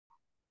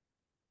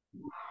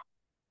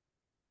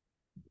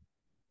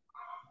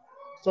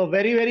So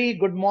very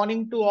good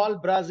morning to all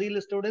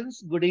Brazil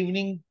students. Good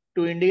evening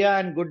to India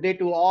and good day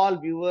to all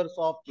viewers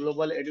of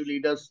Global Edu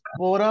Leaders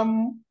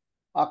Forum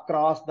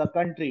across the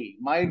country.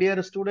 My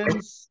dear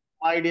students,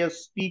 my dear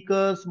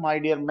speakers, my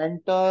dear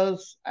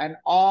mentors, and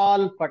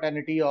all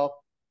fraternity of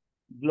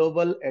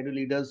Global Edu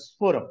Leaders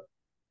Forum.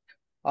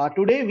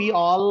 Today we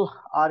all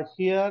are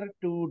here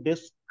to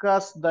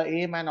discuss the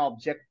aim and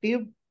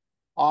objective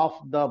of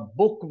the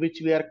book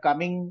which we are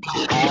coming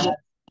as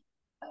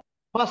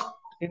first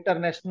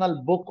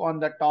international book on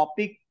the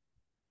topic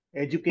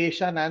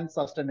education and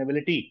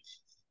sustainability.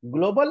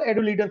 Global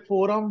Edu Leader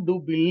Forum do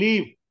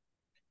believe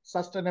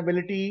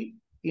sustainability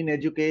in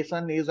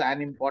education is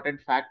an important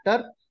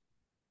factor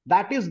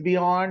that is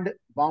beyond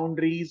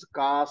boundaries,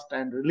 caste,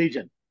 and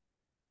religion.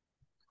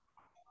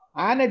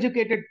 An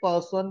educated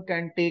person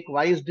can take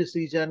wise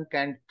decision,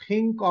 can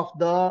think of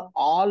the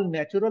all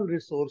natural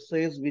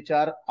resources which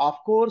are of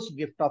course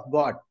gift of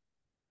God.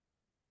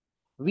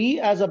 We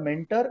as a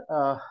mentor,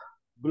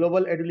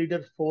 Global Edu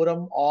Leader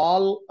Forum,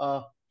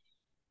 all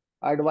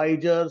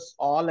advisors,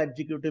 all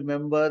executive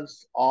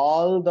members,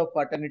 all the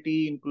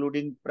fraternity,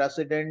 including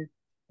president,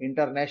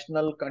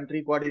 international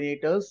country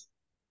coordinators,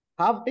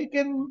 have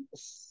taken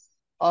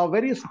a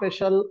very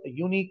special,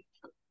 unique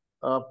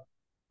uh,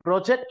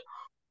 project.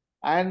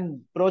 And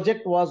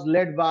project was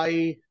led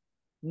by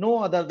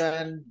no other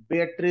than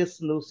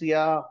Beatrice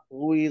Lucia,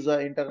 who is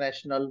an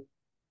international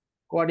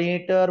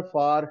coordinator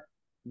for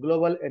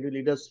Global Edu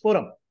Leaders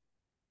Forum.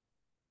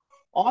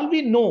 All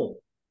we know,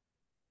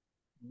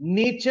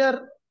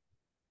 nature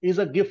is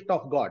a gift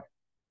of God.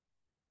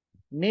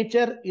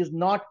 Nature is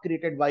not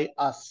created by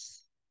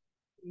us.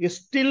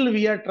 Still,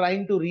 we are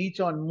trying to reach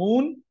on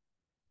moon.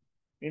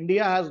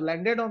 India has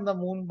landed on the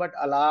moon, but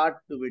a lot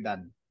to be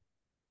done.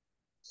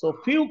 So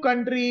few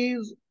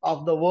countries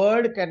of the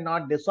world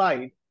cannot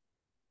decide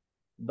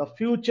the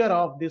future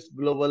of this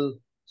global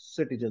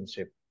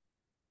citizenship.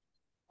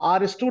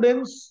 Our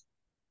students,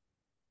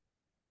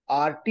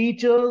 our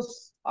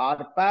teachers,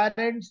 our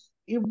parents,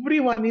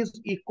 everyone is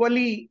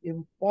equally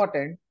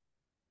important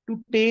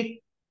to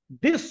take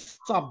this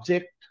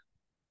subject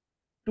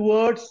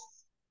towards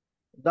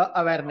the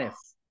awareness.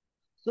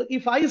 So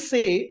if I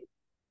say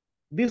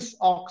this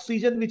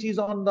oxygen which is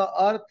on the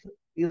earth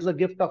is a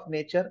gift of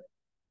nature,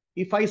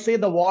 if I say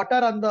the water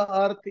on the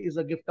earth is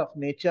a gift of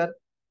nature,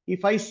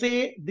 if I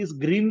say this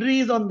greenery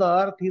is on the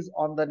earth is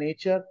on the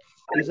nature,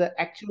 is an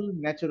actual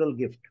natural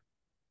gift.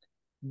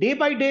 Day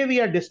by day we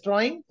are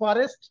destroying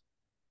forest.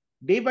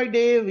 Day by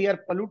day we are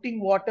polluting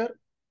water.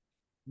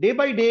 Day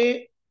by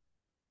day,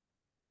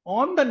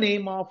 on the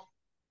name of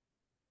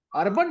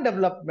urban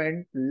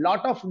development,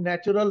 lot of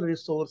natural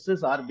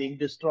resources are being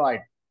destroyed.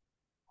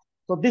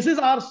 So this is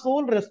our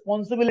sole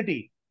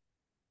responsibility.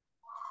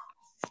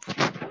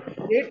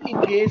 Get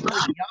engaged with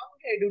young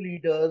edu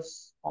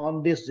leaders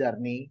on this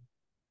journey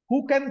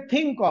who can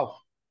think of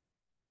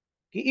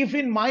if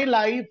in my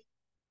life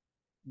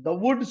the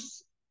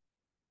woods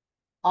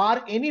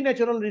or any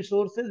natural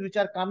resources which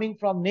are coming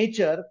from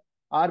nature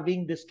are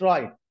being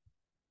destroyed.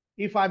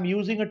 If I'm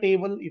using a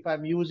table, if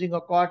I'm using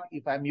a cot,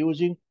 if I'm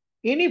using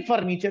any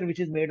furniture which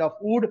is made of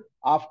wood,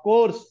 of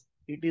course,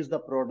 it is the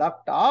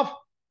product of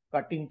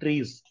cutting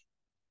trees.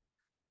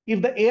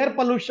 If the air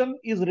pollution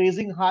is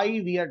raising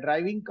high, we are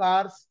driving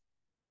cars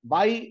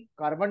by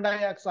carbon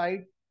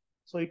dioxide.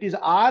 So it is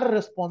our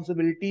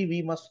responsibility.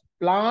 We must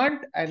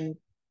plant and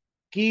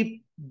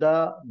keep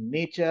the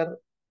nature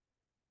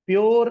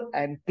pure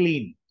and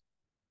clean.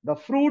 The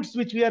fruits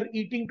which we are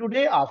eating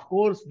today, of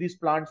course, these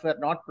plants were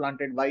not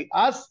planted by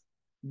us.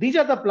 These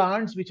are the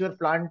plants which were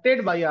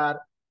planted by our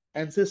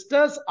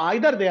ancestors.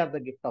 Either they are the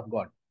gift of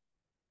God.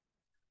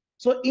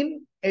 So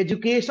in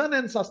education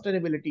and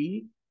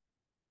sustainability,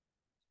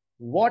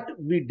 what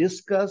we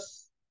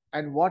discuss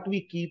and what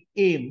we keep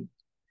aim,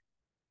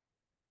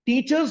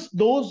 teachers,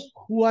 those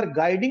who are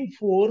guiding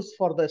force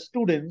for the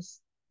students,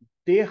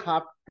 they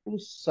have to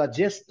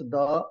suggest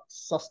the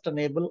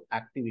sustainable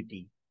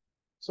activity.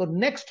 So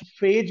next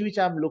phase which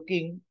I'm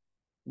looking,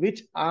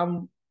 which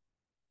I'm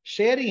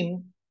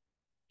sharing,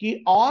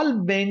 कि all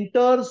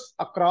mentors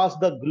across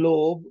the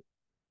globe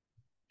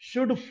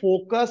should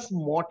focus,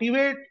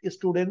 motivate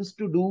students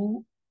to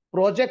do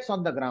projects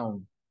on the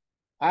ground.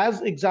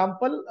 As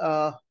example,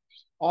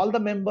 all the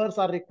members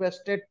are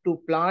requested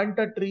to plant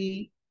a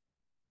tree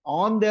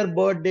on their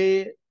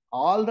birthday.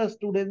 All the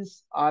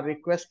students are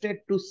requested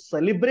to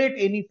celebrate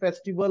any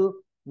festival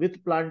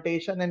with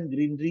plantation and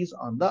greeneries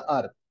on the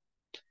earth.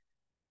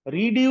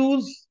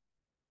 Reduce,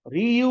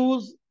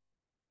 reuse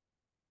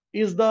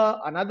is the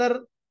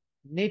another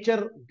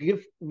nature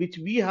gift which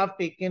we have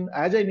taken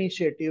as an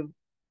initiative.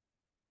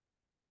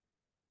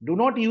 Do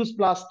not use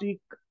plastic.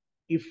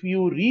 If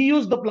you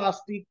reuse the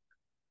plastic,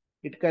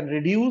 it can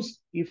reduce.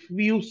 If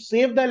you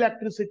save the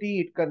electricity,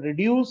 it can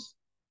reduce.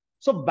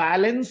 So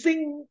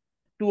balancing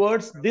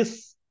towards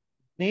this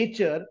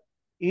nature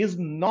is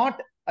not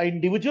an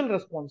individual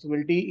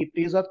responsibility. It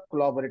is a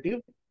collaborative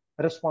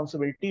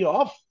responsibility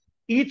of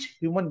each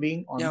human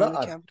being on the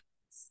earth.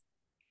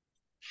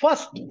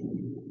 First,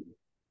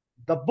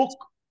 the book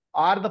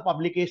or the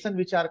publication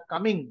which are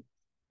coming,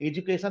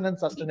 education and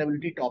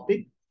sustainability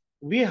topic,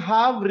 we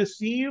have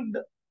received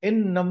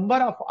in number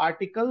of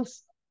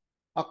articles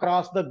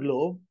across the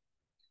globe.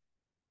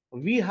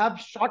 We have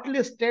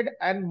shortlisted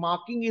and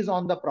marking is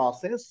on the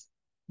process.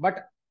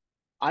 But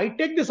I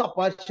take this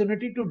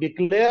opportunity to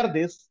declare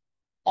this: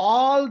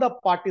 all the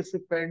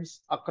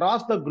participants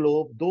across the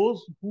globe,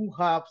 those who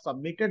have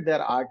submitted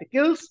their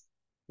articles,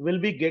 will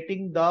be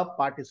getting the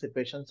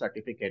participation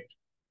certificate.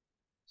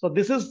 So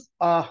this is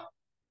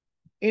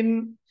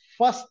in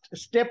first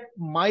step,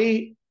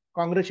 my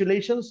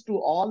congratulations to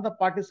all the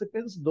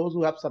participants, those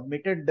who have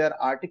submitted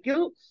their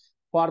article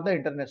for the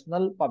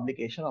international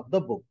publication of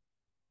the book.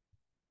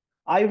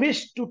 I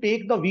wish to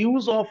take the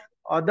views of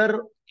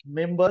other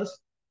members,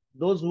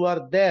 those who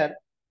are there,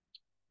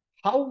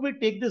 how we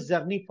take this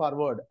journey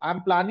forward.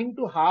 I'm planning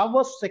to have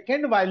a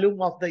second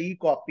volume of the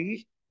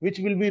e-copy, which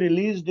will be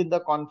released in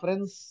the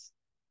conference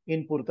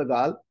in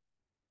Portugal,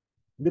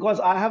 because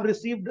I have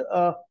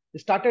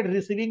started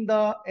receiving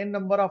the n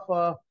number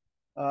of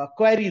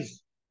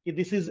queries, if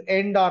this is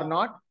end or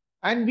not.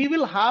 And we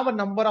will have a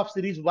number of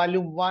series: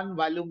 volume 1,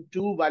 volume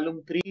 2,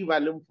 volume 3,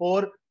 volume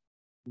 4,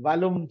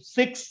 volume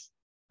 6,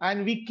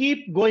 and we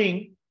keep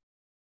going.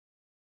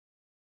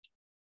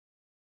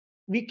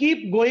 We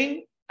keep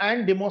going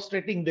and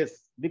demonstrating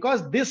this,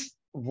 because this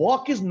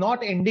work is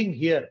not ending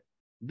here.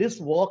 This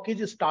work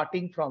is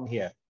starting from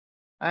here,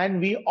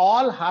 and we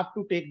all have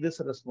to take this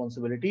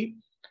responsibility.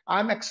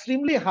 I'm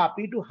extremely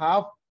happy to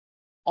have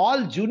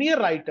all junior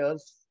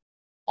writers,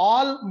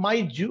 all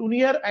my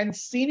junior and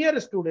senior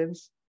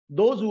students,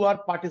 those who are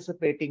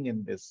participating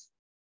in this.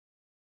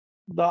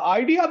 The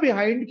idea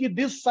behind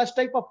this such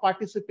type of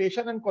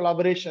participation and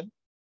collaboration,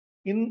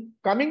 in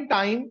coming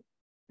time,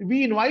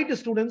 we invite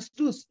students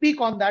to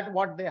speak on that,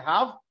 what they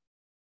have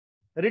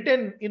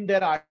written in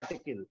their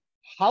article,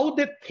 how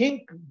they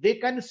think they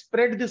can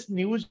spread this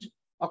news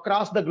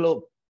across the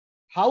globe,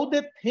 how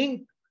they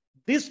think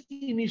this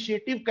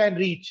initiative can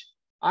reach.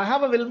 I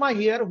have a Vilma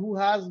here who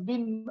has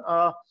been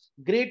a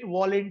great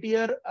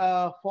volunteer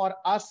for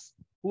us,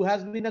 who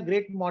has been a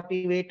great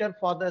motivator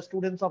for the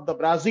students of the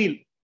Brazil.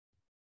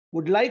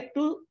 Would like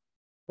to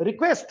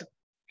request,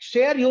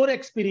 share your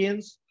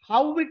experience,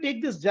 how we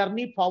take this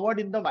journey forward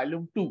in the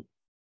volume 2.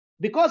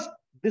 Because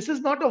this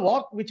is not a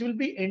work which will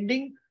be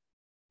ending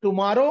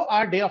tomorrow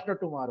or day after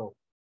tomorrow.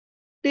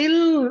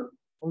 Till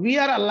we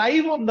are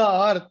alive on the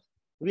earth,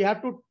 we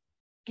have to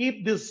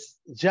keep this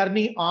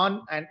journey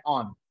on and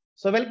on.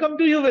 So welcome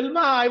to you,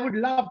 Vilma. I would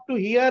love to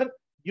hear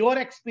your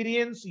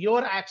experience,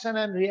 your action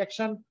and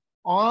reaction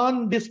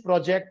on this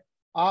project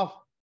of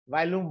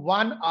volume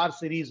 1 or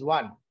series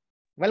 1.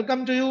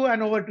 Welcome to you,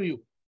 and over to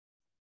you.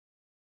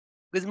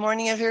 Good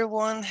morning,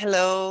 everyone.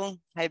 Hello.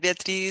 Hi,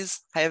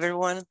 Beatriz. Hi,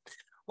 everyone.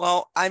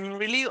 Well, I'm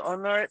really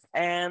honored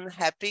and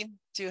happy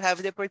to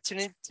have the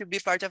opportunity to be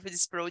part of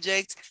this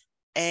project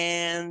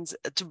and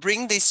to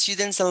bring the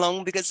students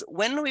along, because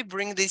when we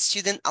bring the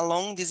student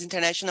along these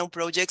international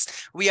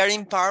projects, we are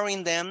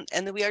empowering them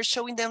and we are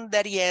showing them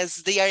that,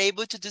 yes, they are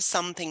able to do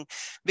something.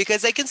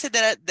 Because I can say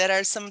that there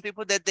are some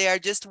people that they are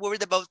just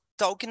worried about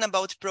talking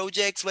about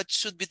projects, what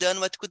should be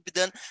done, what could be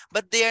done,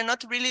 but they are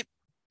not really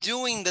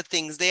doing the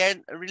things. They are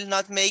really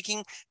not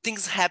making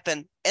things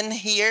happen. And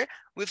here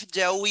with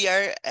Gel, we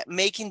are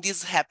making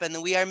this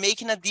happen. We are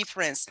making a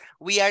difference.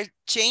 We are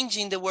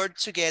changing the world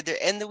together,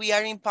 and we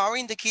are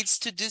empowering the kids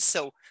to do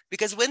so.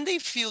 Because when they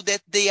feel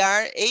that they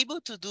are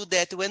able to do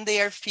that, when they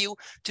are feel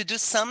to do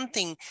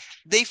something,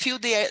 they feel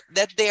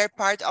that they are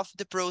part of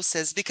the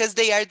process, because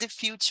they are the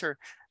future.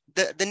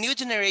 The new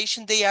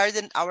generation, they are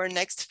our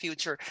next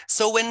future.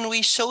 So when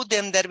we show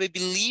them that we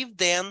believe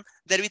them,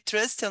 that we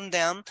trust in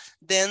them,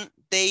 then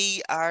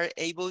they are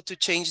able to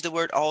change the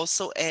world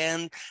also.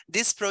 And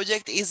this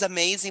project is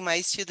amazing.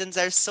 My students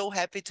are so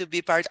happy to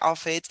be part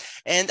of it.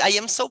 And I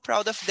am so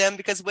proud of them,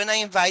 because when I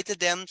invited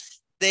them,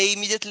 they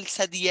immediately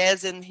said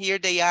yes, and here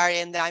they are,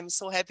 and I'm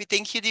so happy.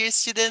 Thank you, dear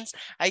students.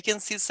 I can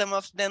see some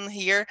of them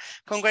here.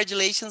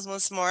 Congratulations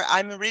once more.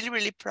 I'm really,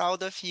 really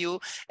proud of you.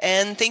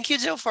 And thank you,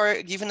 Joe,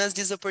 for giving us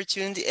this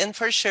opportunity. And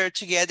for sure,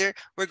 together,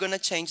 we're going to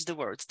change the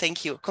world.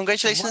 Thank you.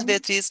 Congratulations,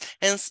 Beatriz,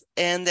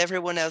 and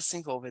everyone else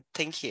involved.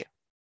 Thank you.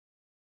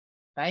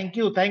 Thank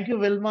you. Thank you,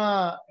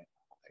 Vilma.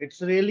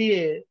 It's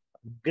really a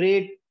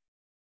great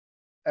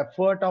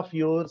effort of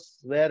yours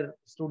where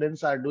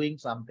students are doing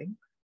something.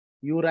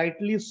 You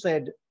rightly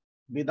said,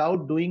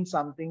 without doing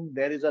something,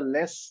 there is a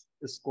less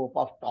scope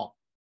of talk.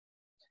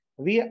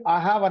 I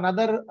have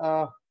another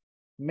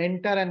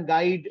mentor and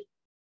guide,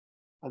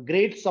 a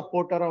great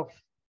supporter of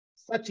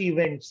such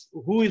events,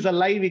 who is a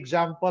live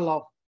example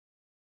of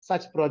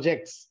such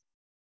projects.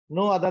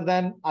 No other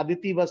than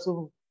Aditi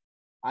Basu.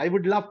 I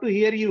would love to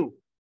hear you.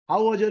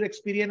 How was your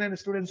experience and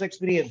students'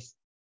 experience?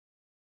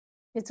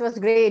 It was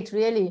great,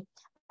 really.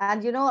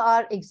 And you know,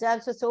 our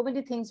exams, so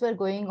many things were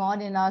going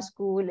on in our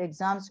school,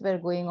 exams were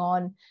going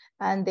on,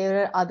 and there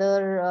were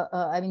other,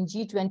 I mean,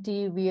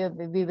 G20,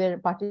 we were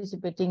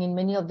participating in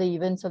many of the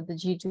events of the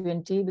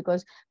G20,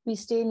 because we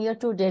stay near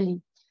to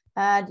Delhi.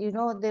 And,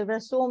 there were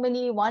so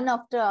many, one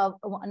after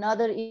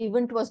another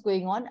event was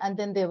going on, and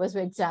then there was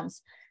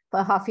exams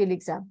for half-yearly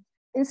exam.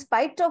 In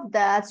spite of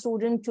that,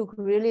 students took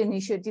really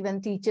initiative,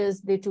 and teachers,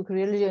 they took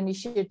really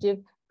initiative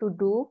to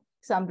do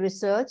some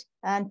research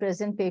and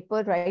present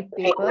paper, write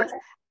papers,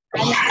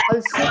 and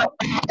also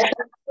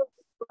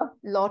a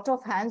lot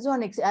of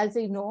hands-on, as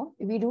you know,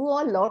 we do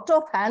a lot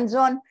of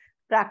hands-on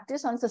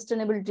practice on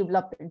sustainable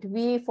development.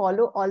 We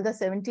follow all the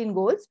 17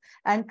 goals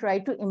and try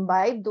to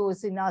imbibe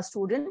those in our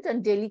student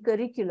and daily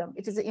curriculum.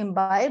 It is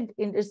imbibed,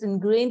 it's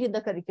ingrained in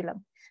the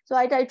curriculum. So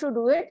I try to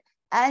do it.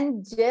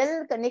 And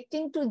gel,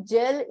 connecting to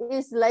gel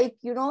is like,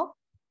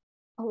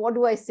 what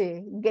do I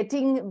say?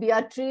 Getting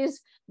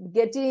Beatrice,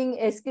 getting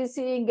SK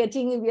Singh,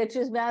 getting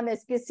Beatrice ma'am,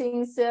 SK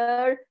Singh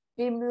sir,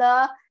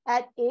 Pimla,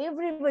 and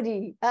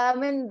everybody. I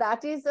mean,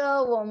 that is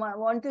I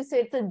want to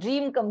say it's a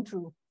dream come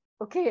true.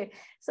 Okay,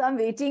 so I'm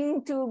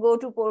waiting to go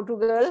to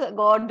Portugal.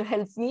 God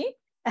helps me,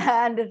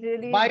 and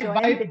really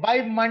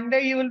by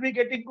Monday you will be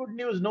getting good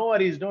news. No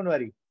worries, don't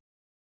worry.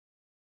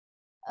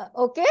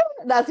 Okay,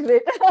 that's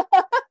great.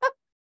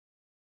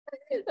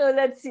 So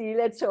let's see,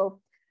 let's hope.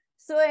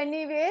 So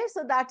anyway,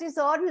 so that is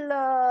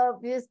all.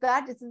 Is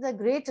that it is a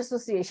great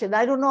association.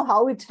 I don't know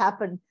how it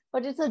happened,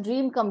 but it's a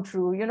dream come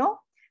true.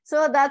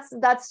 So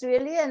that's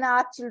really, and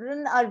our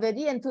children are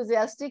very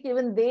enthusiastic.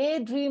 Even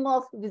they dream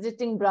of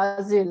visiting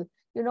Brazil.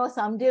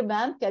 Someday,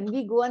 ma'am, can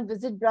we go and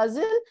visit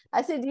Brazil?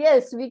 I said,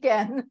 yes, we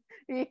can.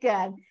 We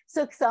can.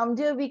 So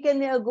someday we can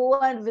go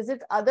and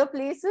visit other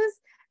places.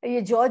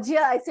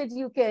 Georgia, I said,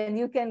 you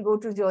can go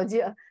to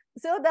Georgia.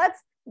 So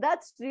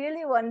that's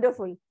really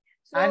wonderful.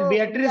 So, and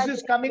Beatrice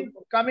is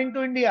coming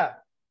to India.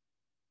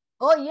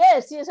 Oh,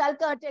 yes, I'll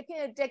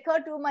take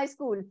her to my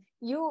school.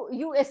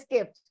 You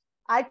escaped.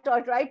 I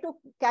tried to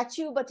catch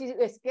you, but you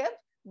escaped.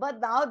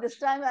 But now this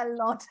time I'll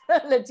not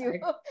let you.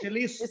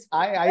 Actually,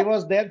 I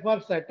was there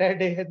for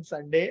Saturday and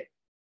Sunday.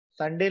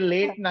 Sunday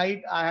late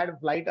night, I had a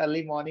flight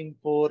early morning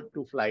 4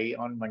 to fly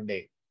on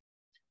Monday.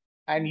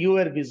 And you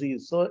were busy.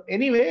 So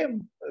anyway,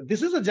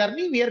 this is a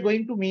journey we are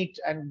going to meet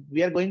and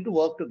we are going to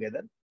work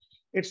together.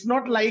 It's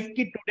not like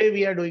today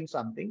we are doing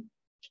something.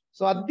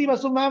 So Aditi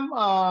Vasu ma'am,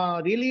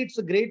 really it's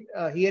a great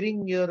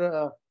hearing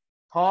your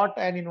thought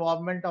and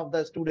involvement of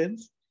the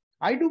students.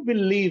 I do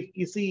believe,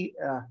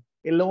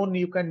 alone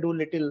you can do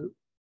little,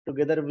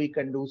 together we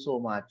can do so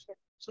much.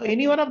 So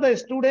any one of the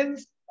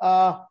students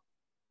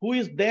who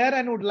is there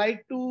and would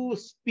like to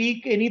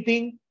speak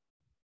anything?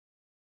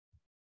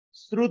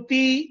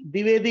 Shruti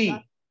Divedi.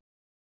 Yes,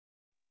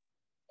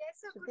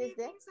 sir. Good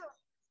evening, sir.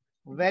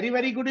 Very,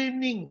 very good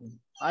evening.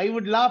 I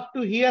would love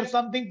to hear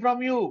something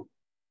from you.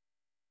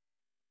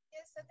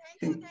 Yes, sir.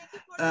 Thank you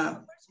for the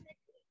opportunity.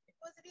 It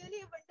was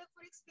really a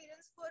wonderful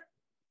experience for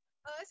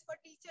us, for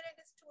teacher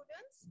and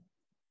students.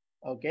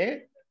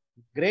 Okay,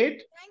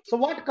 great. So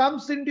what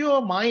comes into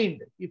your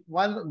mind if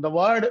the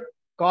word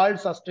called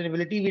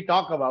sustainability we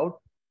talk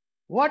about?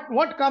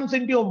 What comes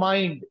into your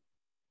mind?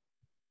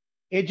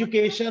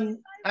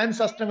 Education and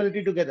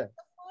sustainability together.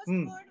 The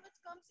first word which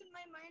comes in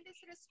my mind is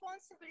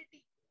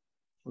responsibility.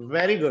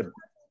 Very good.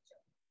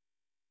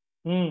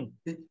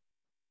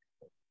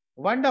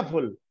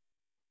 Wonderful.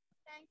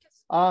 Thank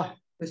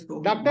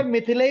you. Dr.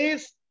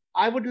 Mithilesh,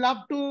 I would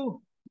love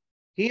to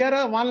hear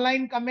a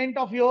one-line comment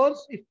of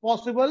yours, if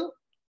possible.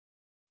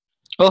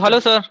 Oh, hello,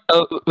 sir.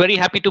 Very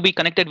happy to be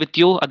connected with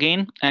you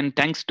again. And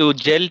thanks to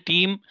GEL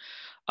team.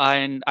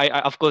 And I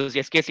of course,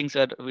 SK Singh,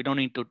 sir, we don't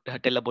need to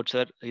tell about,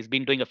 sir. He's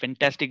been doing a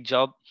fantastic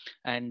job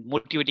and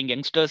motivating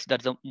youngsters.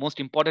 That's the most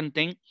important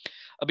thing.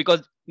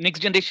 Because next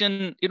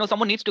generation,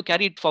 someone needs to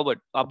carry it forward.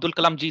 Abdul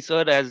Kalam ji,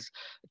 sir, has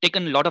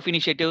taken a lot of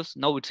initiatives.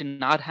 Now it's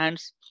in our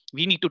hands.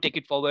 We need to take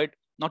it forward,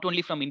 not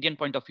only from Indian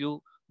point of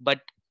view,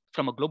 but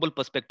from a global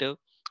perspective.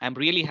 I'm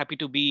really happy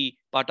to be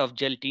part of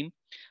GEL team.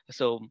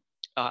 So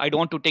I don't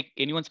want to take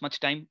anyone's much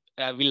time.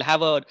 We'll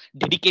have a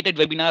dedicated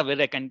webinar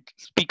where I can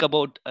speak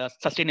about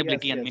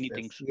sustainability and many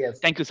things. Yes.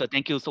 Thank you, sir.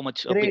 Thank you so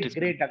much.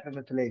 Great, Dr.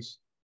 Mithilesh.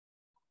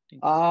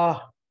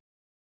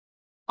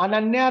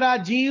 Ananya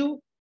Rajiv,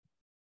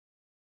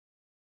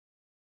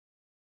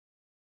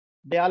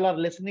 they all are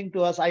listening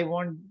to us.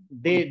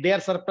 They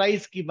are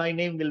surprised that my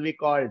name will be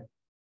called.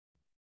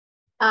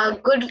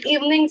 Good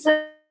evening,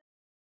 sir.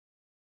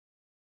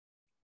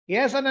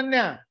 Yes,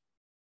 Ananya.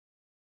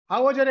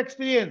 How was your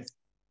experience?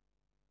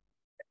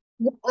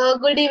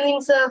 Good evening,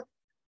 sir.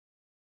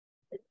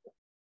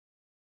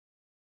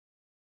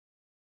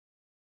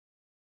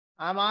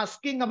 I'm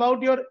asking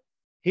about your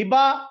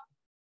Hiba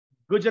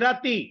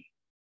Gujarati.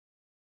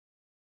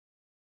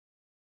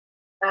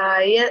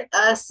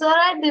 Sir,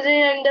 I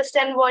didn't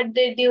understand. What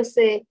did you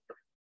say?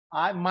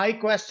 My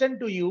question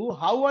to you,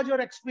 how was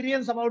your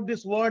experience about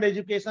this word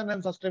education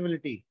and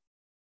sustainability?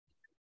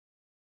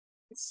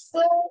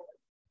 So,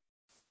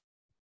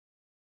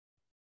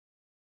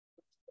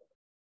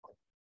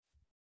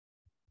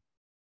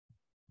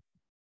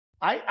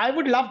 I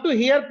would love to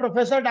hear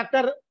Professor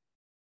Dr.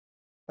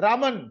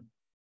 Raman.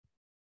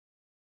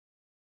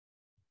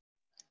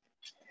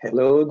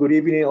 Hello, good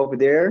evening over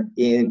there.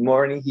 In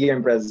morning here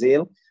in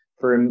Brazil.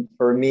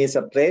 for me, it's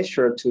a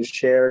pleasure to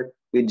share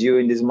with you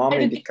in this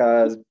moment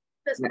because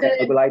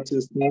I would like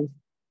to thank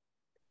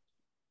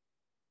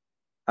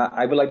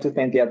I would like to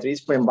thank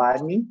Beatriz for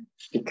inviting me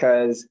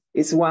because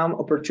it's one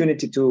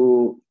opportunity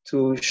to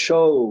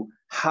show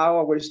how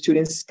our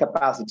students'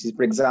 capacities.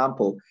 For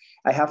example,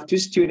 I have two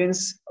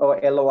students,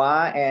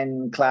 Eloa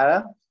and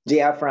Clara.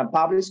 They are from a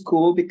public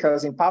school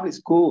because in public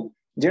school,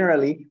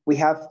 generally, we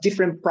have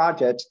different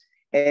projects.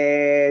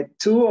 2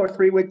 or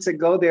 3 weeks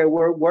ago, they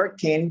were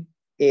working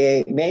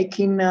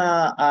making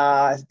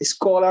a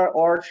scholar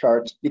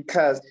orchard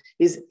because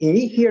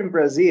here in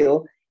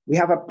Brazil, we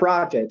have a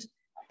project.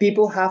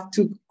 People have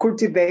to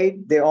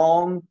cultivate their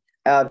own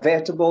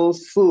vegetable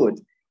food.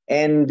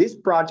 And this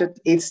project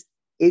is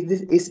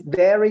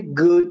very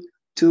good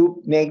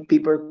to make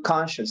people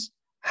conscious.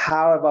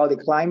 How about the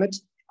climate?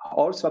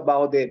 Also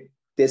about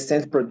the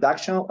sense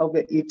production of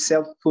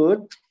itself food.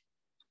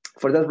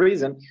 For that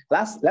reason,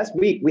 last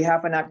week we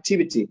have an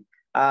activity,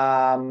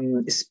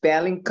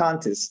 spelling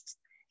contest.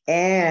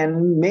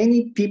 And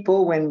many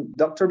people, when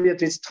Dr.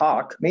 Beatriz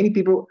talk, many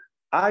people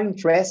are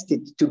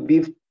interested to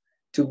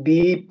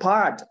be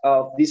part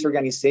of this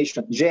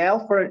organization.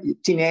 Jail for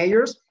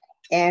teenagers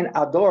and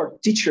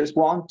adult teachers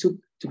want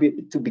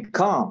to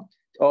become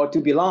or to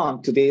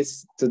belong to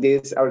this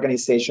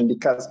organization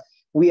because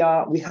we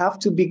have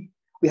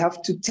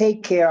to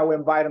take care of our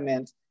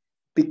environment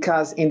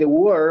because in the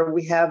world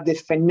we have the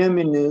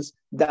phenomena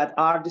that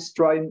are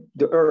destroying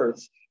the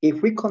earth.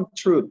 If we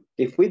contribute,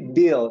 if we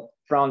build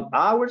from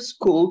our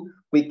school,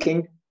 we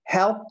can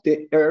help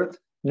the earth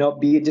not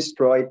be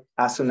destroyed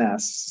as soon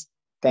as.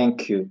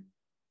 Thank you.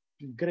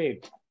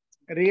 Great,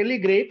 really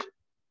great.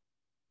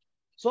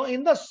 So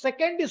in the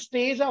second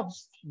stage of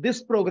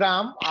this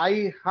program,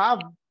 I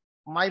have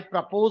my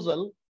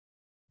proposal.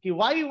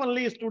 Why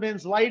only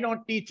students? Why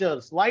not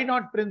teachers? Why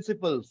not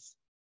principals?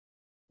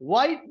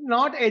 Why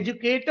not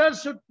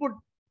educators should put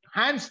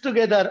hands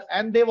together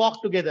and they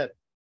walk together?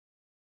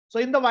 So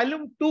in the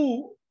volume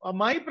 2,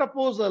 my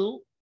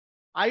proposal,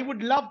 I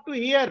would love to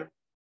hear,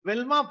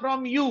 Vilma,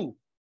 from you.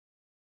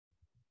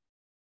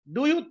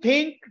 Do you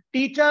think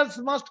teachers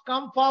must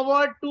come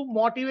forward to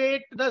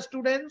motivate the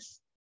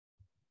students,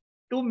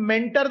 to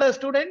mentor the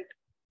student?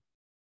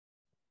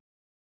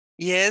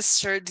 Yes,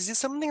 sure. This is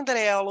something that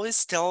I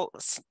always tell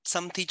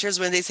some teachers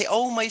when they say,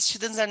 oh, my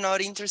students are not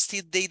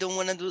interested, they don't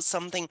want to do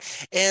something.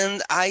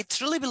 And I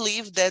truly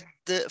believe that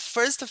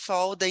first of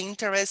all, the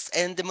interest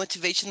and the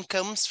motivation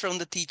comes from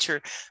the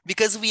teacher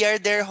because we are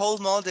their whole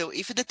model.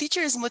 If the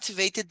teacher is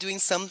motivated doing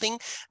something,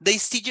 the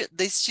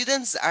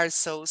students are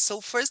so.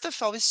 So first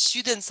of all,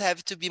 students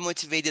have to be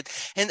motivated.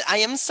 And I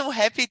am so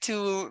happy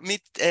to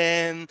meet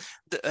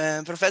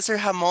Professor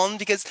Ramon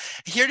because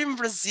here in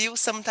Brazil,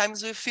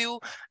 sometimes we feel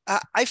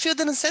I feel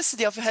the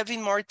necessity of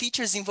having more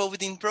teachers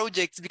involved in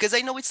projects because I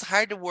know it's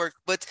hard work,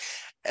 but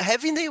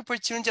having the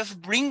opportunity of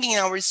bringing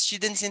our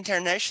students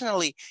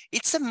internationally,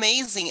 it's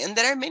amazing. And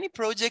there are many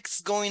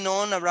projects going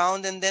on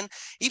around. And then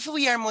if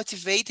we are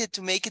motivated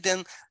to make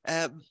them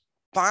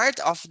part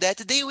of that,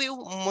 they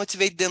will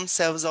motivate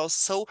themselves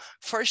also. So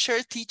for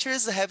sure,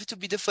 teachers have to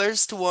be the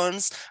first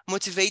ones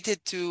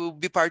motivated to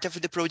be part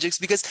of the projects,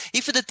 because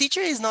if the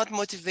teacher is not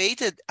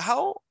motivated,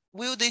 how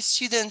will the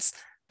students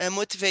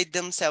motivate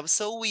themselves?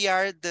 So we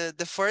are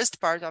the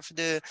first part of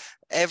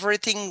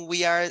everything.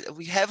 We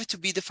have to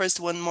be the first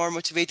one, more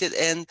motivated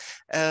and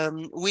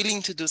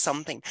willing to do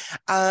something.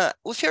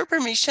 With your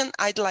permission,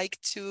 I'd like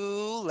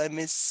to,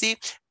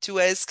 to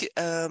ask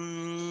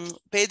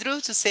Pedro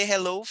to say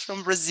hello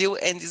from Brazil,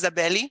 and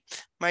Isabelle,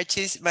 my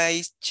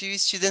two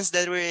students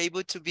that were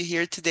able to be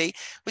here today.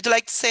 Would you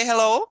like to say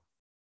hello?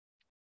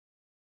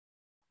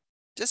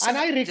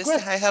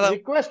 I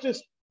request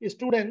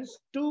students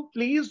to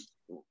please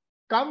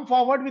come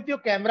forward with your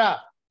camera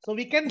so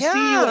we can see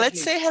you.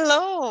 Let's say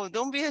hello.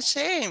 Don't be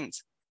ashamed.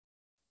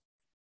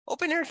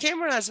 Open your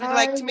cameras. We'd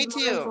like to meet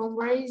you. From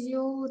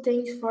Brazil.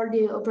 Thanks for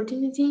the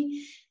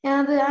opportunity.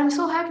 And I'm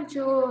so happy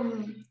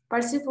to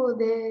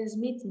participate in this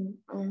meeting,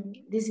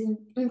 this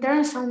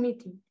international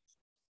meeting.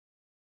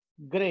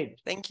 Great.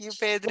 Thank you,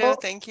 Pedro.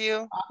 Thank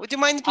you. Would you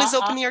mind please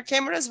open your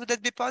cameras? Would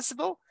that be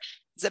possible?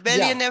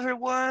 Isabelle and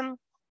everyone.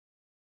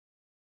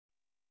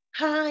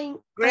 Hi,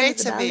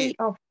 Great, I'm Isabelle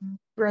of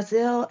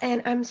Brazil,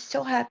 and I'm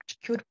so happy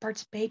to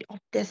participate of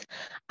this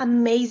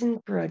amazing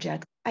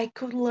project. I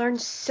could learn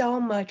so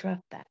much of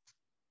that.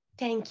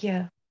 Thank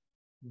you.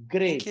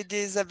 Great. Thank you,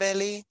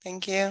 Isabelle.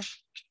 Thank you.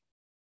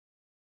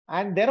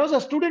 And there was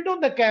a student on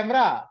the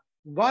camera,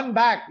 gone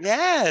back.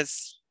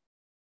 Yes.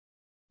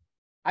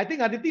 I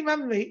think Aditi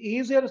ma'am, he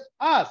is here.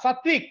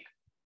 Satvik.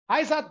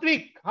 Hi,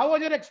 Satvik. How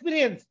was your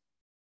experience?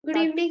 Good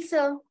evening,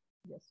 sir.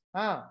 Yes.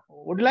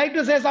 Would you like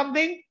to say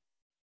something?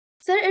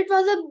 Sir, it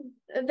was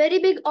a very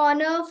big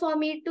honor for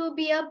me to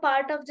be a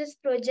part of this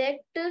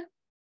project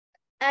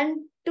and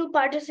to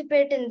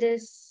participate in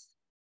this.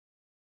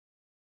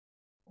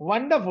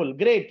 Wonderful.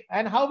 Great.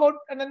 And how about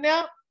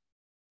Ananya?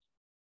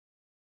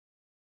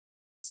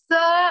 Sir,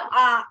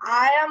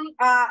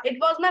 it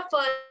was my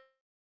first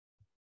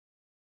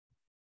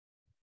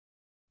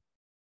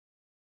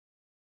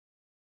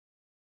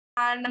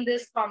and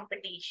this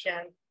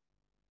competition.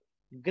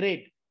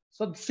 Great.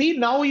 So see,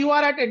 now you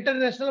are at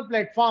international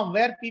platform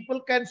where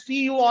people can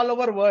see you all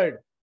over world.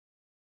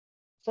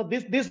 So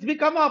this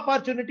become an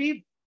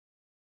opportunity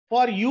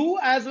for you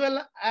as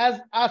well as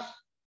us.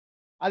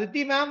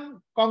 Aditi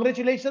ma'am,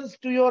 congratulations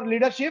to your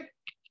leadership.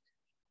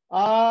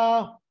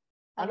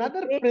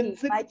 Another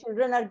principle. My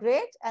children are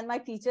great and my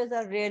teachers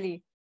are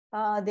really,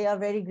 they are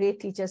very great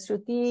teachers.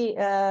 Shruti,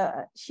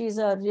 she's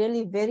a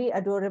really very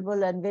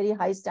adorable and very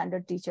high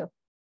standard teacher.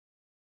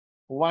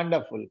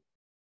 Wonderful.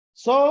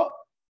 So,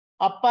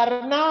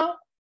 Aparna.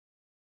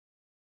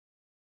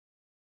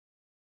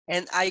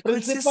 And I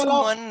could see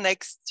someone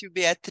next to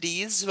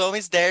Beatriz. João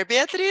is there,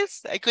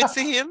 Beatriz? I could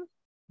see him.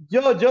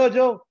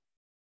 Joe.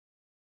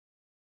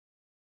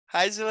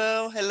 Hi,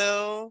 João.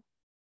 Hello.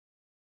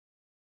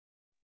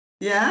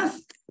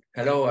 Yes.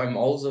 Hello, I'm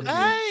also here.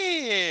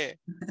 Hi.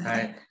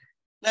 Hi.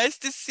 Nice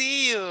to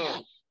see you.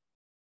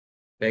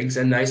 Thanks,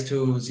 and nice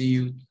to see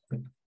you.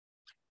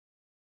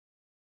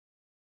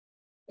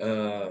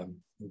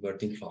 Agora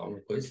tem que falar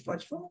uma coisa?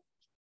 Pode falar.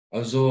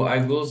 Also,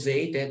 I will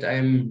say that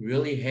I'm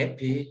really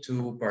happy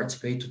to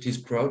participate to this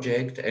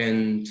project,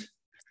 and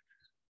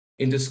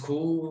in the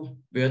school,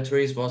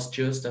 Beatrice was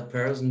just a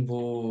person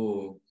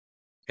who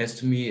has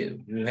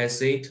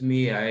said to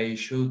me I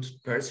should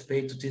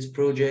participate to this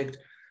project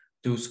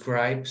to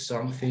scribe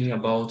something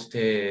about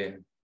the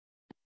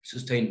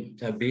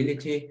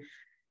sustainability,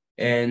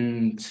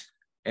 and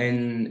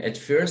at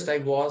first I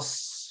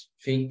was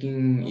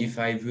thinking if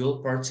I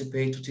will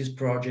participate to this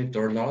project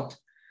or not.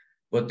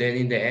 But then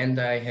in the end,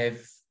 I have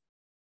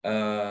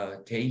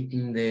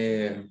taken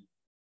the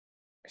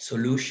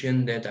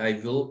solution that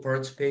I will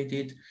participate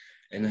it,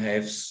 and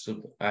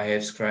I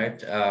have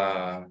scribed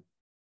a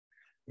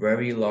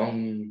very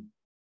long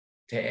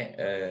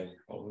text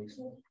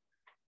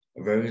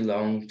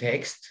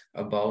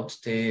about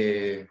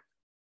the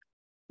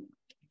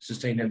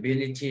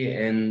sustainability,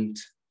 and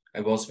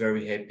I was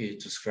very happy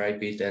to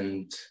scribe it,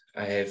 and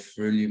I have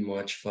really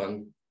much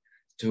fun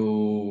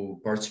to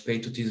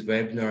participate to this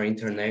webinar.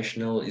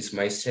 International is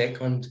my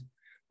second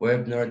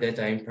webinar that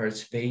I'm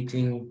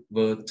participating,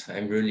 but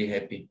I'm really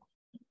happy.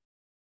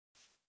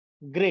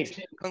 Great.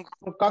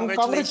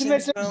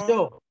 Congratulations,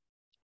 João.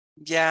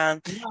 Yeah,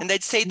 and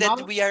I'd say that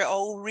now, we are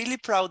all really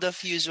proud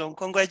of you, João.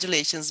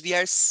 Congratulations. We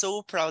are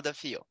so proud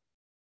of you.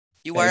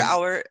 You are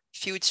our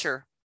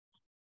future.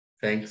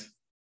 Thanks.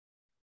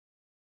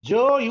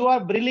 Joe, you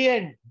are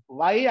brilliant.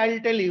 Why?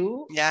 I'll tell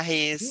you. Yeah,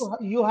 he is.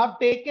 You have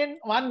taken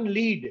one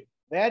lead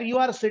where you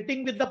are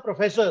sitting with the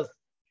professors.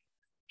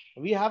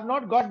 We have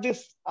not got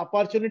this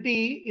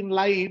opportunity in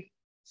life,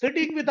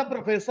 sitting with a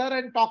professor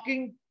and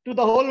talking to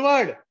the whole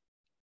world.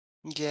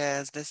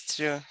 Yes, that's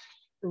true.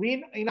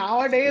 In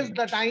our days,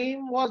 the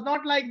time was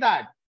not like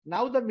that.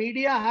 Now the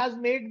media has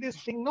made this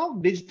thing,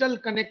 digital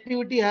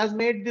connectivity has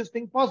made this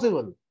thing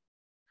possible.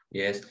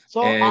 Yes.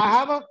 So I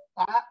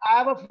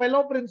have a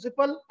fellow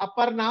principal,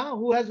 Aparna,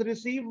 who has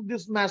received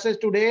this message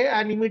today,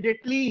 and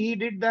immediately he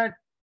did that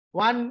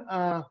one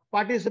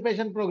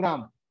participation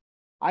program.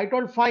 I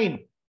told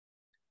fine.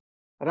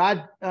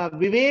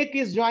 Vivek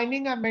is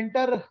joining a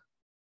mentor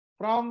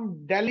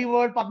from Delhi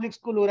World Public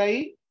School,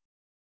 Urai.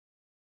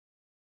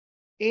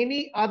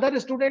 Any other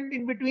student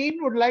in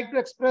between would like to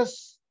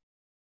express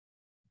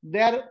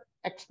their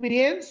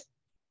experience?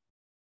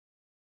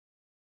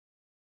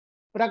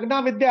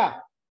 Pragna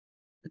Vidya.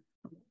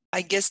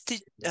 I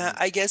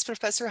guess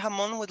Professor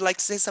Ramon would like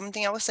to say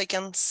something else. I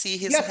can see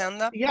his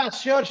hand up. Yeah,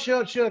 sure.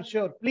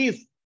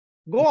 Please,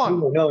 go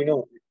on. No. I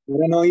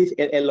don't know if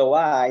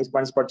Eloa is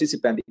one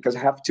participant because I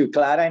have two,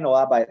 Clara and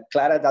Noah, but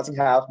Clara doesn't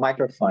have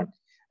microphone.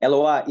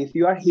 Eloa, if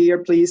you are here,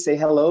 please say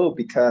hello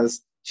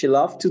because she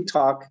loves to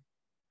talk,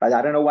 but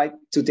I don't know why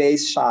today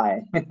is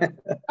shy.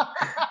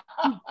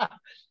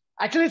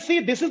 Actually, see,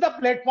 this is the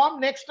platform.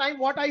 Next time,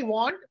 what I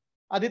want,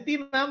 Aditi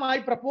ma'am, I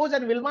propose,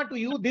 and Vilma to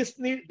you, this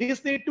need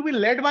to be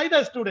led by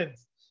the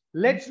students.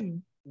 Let's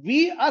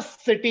us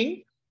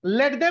sitting,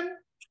 let them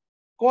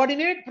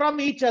coordinate from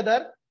each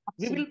other.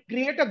 We will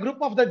create a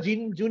group of the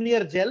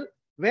junior gel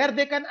where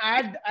they can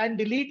add and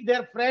delete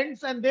their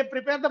friends and they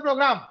prepare the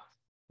program.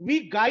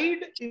 We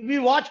guide, we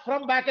watch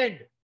from back end.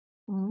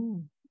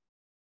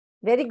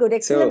 Very good,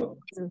 excellent.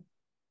 So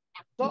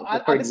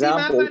for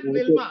example, and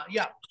Vilma,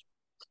 yeah.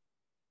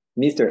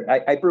 Mister,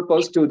 I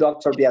propose to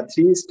Dr.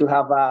 Beatriz to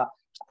have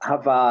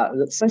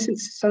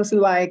something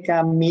like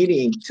a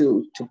meeting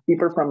to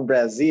people from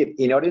Brazil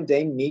in order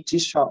they meet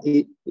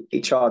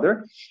each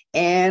other,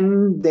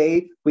 and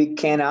we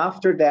can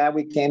after that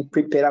we can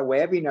prepare a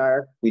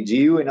webinar with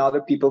you and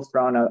other people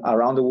from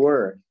around the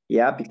world.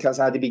 Yeah, because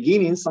at the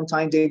beginning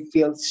sometimes they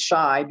feel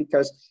shy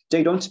because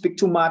they don't speak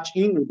too much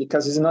English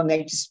because it's not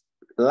native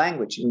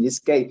language. In this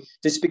case,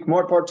 they speak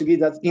more Portuguese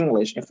than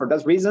English, and for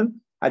that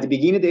reason, at the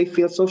beginning they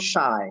feel so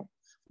shy.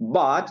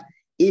 But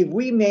if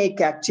we make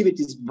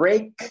activities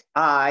break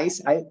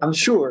ice, I'm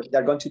sure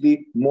they're going to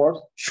be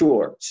more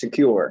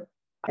secure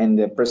in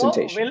the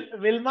presentation. So,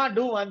 Vilma,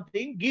 do one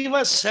thing. Give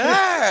us. Sure,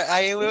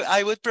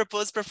 I would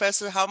propose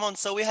Professor Ramon.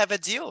 So we have a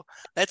deal.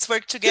 Let's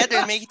work together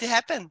and make it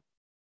happen.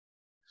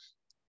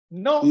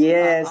 No.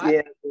 Yes,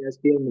 yes,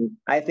 Jimmy.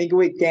 I think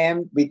we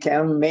can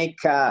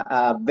make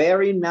a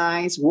very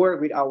nice work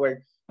with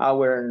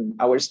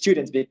our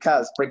students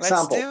because, for Let's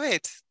example, do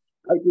it.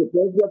 I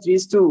propose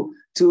is to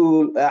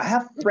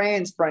have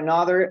friends from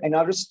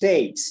another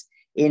states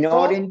in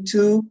order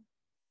to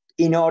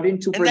for And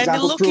I'm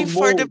example looking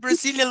for the promote.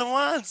 Brazilian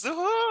ones.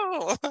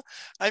 Ooh,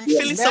 I'm Yeah,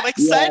 feeling so yeah,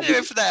 excited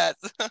with that.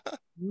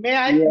 May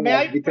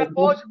I because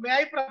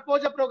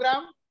propose a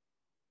program?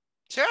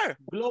 Sure.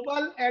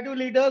 Global Edu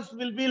Leaders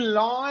will be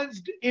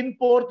launched in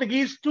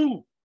Portuguese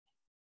too.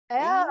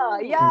 Yeah,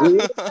 good, yeah.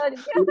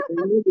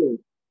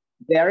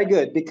 very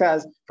good.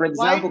 Because, for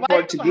example, Why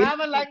to Portuguese have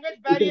a language is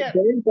a barrier?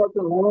 very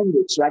important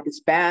language, like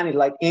Spanish,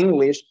 like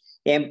English,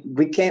 and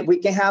we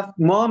can have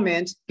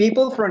moments.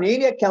 People from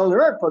India can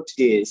learn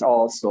Portuguese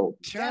also.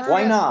 Sure.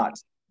 Why not?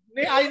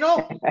 I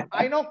know.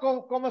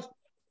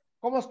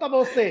 Como está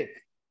você?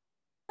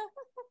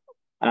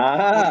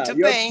 Muito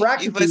You're bem. E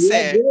practicing.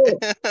 você?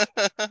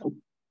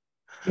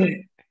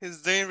 Good.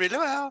 He's doing really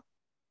well.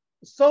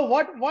 So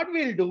what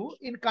we'll do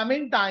in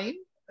coming time,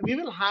 we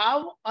will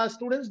have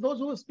students, those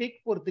who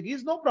speak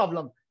Portuguese, no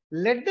problem.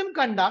 Let them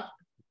conduct,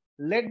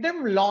 let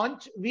them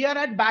launch. We are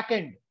at back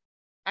end.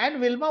 And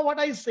Wilma, what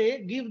I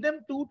say, give them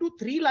 2 to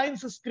 3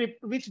 lines of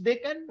script, which they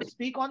can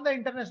speak on the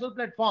international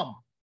platform.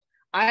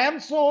 I am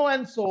so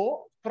and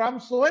so from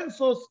so and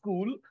so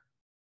school,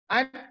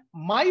 and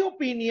my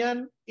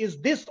opinion is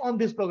this on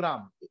this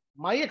program.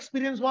 My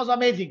experience was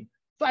amazing.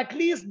 So at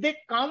least they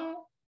come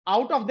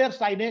out of their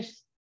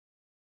shyness.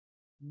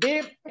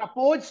 They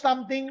propose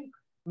something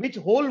which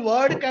whole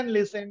world can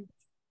listen.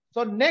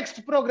 So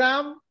next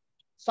program,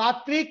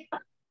 Satvik,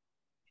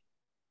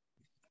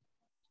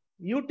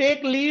 you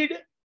take lead.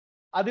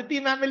 Aditi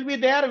ma'am will be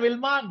there.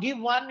 Wilma, give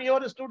one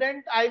your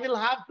student. I will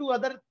have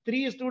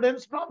 3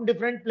 students from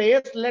different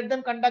place. Let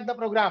them conduct the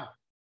program.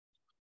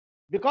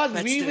 Because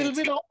we will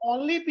be the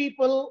only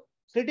people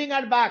sitting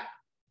at back.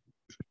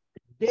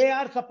 They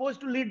are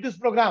supposed to lead this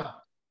program.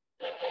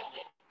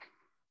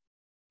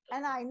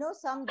 And I know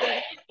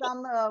there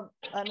are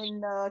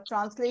some,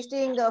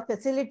 translating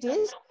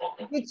facilities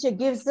which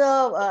gives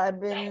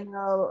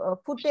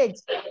footage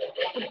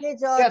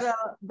or Yes.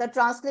 the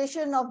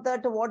translation of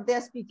what they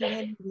are speaking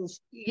in English.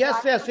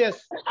 Yes, so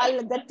yes.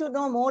 I'll get to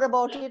know more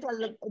about it.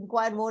 I'll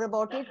inquire more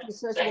about it,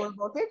 research more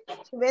about it.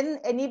 So when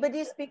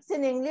anybody speaks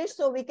in English,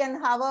 so we can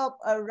have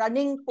a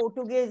running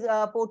Portuguese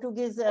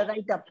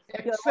write-up.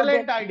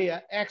 Excellent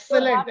idea.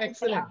 Excellent.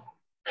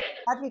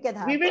 That we can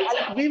have.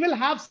 We will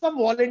have some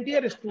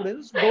volunteer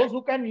students, those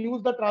who can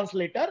use the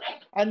translator,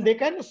 and they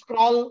can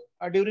scroll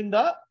during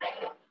the.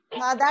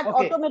 That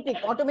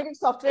automatic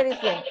software is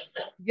there.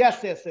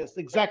 Yes,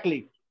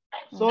 exactly.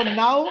 So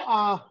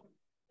now,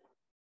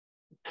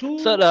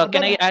 sir,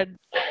 can I add?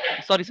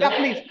 Sorry, sir.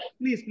 Yeah,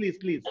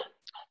 please.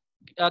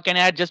 Can I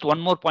add just one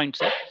more point,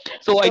 sir?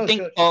 So I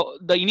think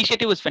the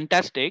initiative is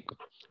fantastic.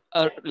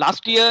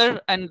 Last year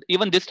and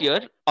even this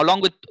year, along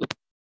with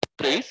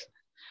praise,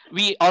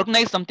 we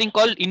organized something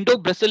called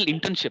Indo-Brazil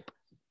internship.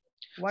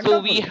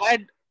 Wonderful.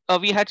 So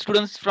we had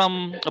students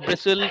from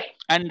Brazil,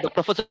 and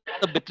Professor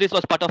Beatriz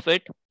was part of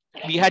it.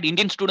 We had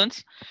Indian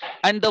students,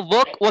 and the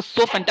work was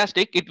so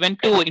fantastic. It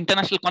went to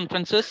international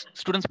conferences.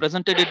 Students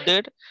presented it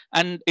there,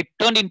 and it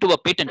turned into a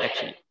patent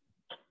actually.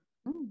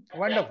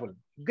 Wonderful.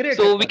 Great.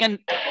 So we can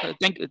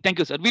thank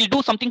you, sir. We'll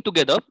do something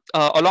together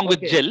along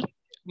with GEL.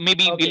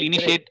 Maybe we'll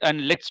initiate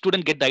and let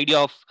students get the idea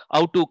of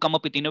how to come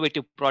up with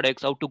innovative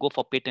products, how to go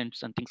for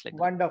patents and things like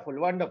that.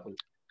 Wonderful.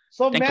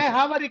 So may I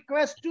have a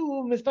request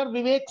to Mr.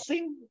 Vivek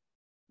Singh,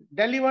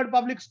 Delhi World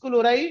Public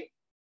School, Urai,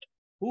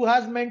 who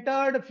has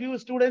mentored a few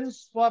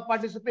students for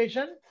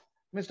participation.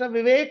 Mr.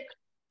 Vivek,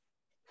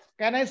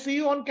 can I see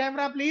you on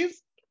camera,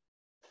 please?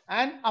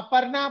 And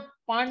Aparna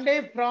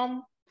Pandey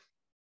from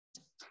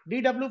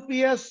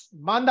DWPS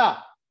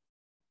Banda.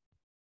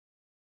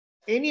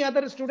 Any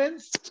other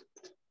students?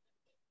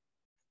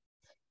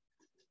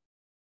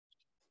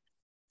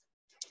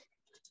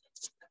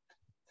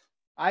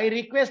 I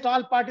request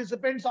all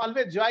participants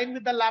always join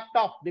with the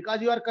laptop because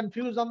you are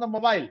confused on the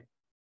mobile.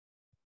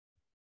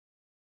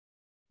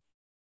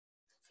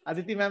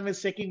 Aditi ma'am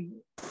is shaking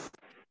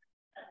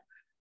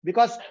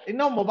because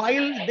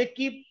mobile, they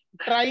keep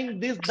trying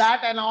this,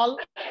 that and all,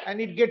 and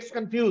it gets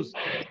confused.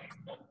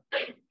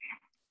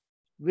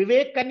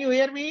 Vivek, can you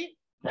hear me?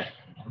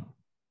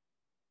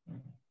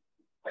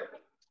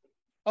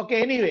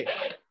 Okay, anyway,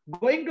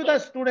 going to the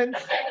students.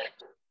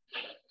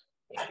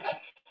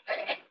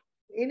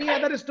 Any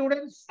other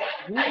students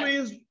who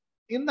is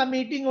in the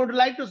meeting would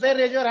like to say,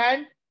 raise your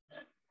hand.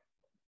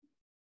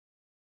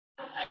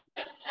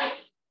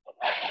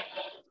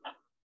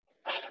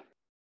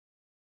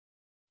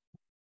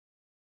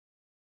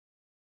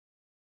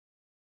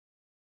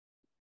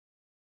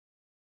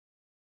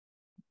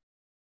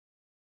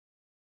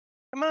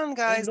 Come on,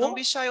 guys, don't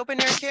be shy. Open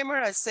your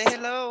camera. Say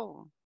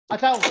hello.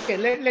 Okay,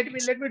 let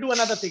me do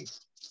another thing.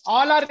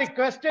 All are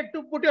requested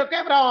to put your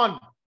camera on.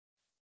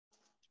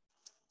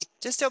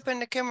 Just open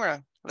the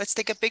camera. Let's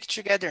take a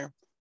picture together.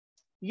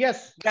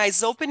 Yes.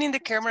 Guys, opening the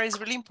camera is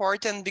really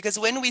important because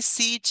when we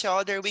see each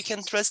other, we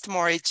can trust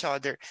more each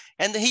other.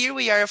 And here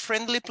we are, a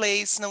friendly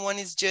place. No one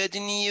is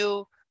judging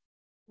you.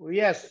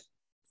 Yes.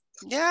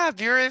 Yeah,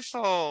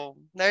 beautiful.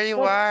 There you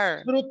So,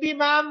 are. Shruti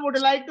ma'am would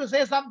like to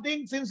say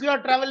something since you are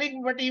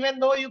traveling, but even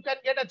though you can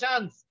get a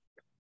chance.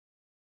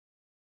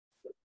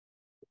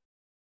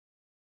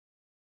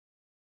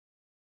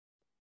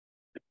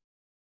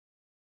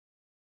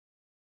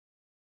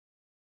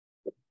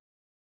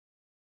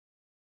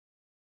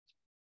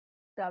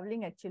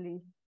 Traveling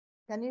actually.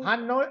 Can you?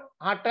 No,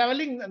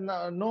 traveling,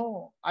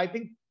 no, I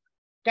think,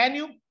 can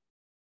you,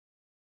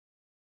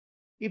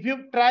 if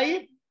you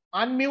try,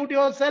 unmute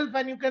yourself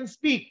and you can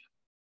speak.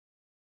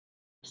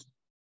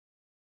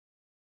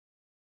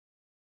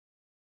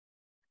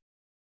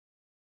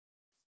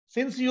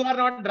 Since you are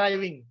not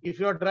driving, if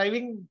you are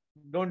driving,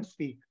 don't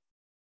speak.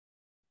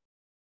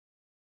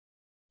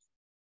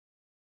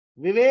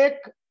 Vivek,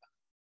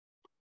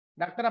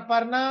 Dr.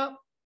 Aparna,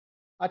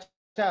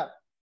 Acha,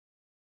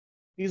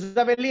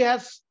 Isabelli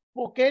has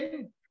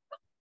spoken.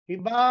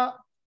 Hiba,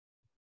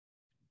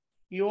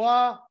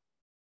 Yuva,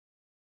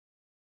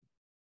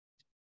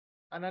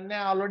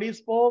 Ananya already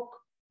spoke.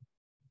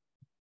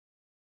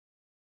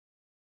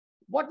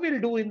 What we'll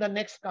do in the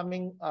next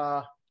coming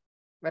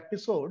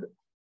episode,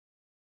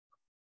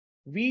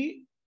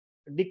 we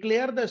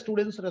declare the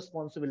students'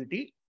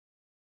 responsibility,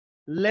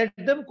 let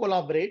them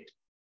collaborate,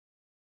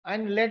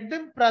 and let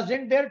them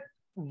present their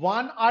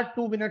 1 or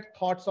 2 minute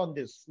thoughts on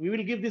this. We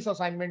will give this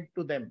assignment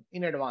to them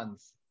in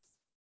advance.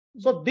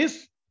 So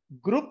this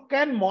group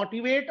can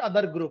motivate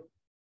other group.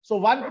 So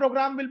one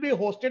program will be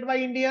hosted by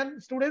Indian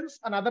students,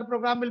 another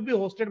program will be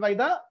hosted by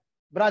the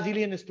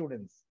Brazilian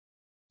students.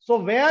 So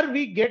where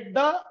we get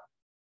the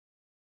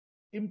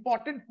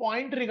important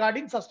point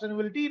regarding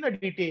sustainability in a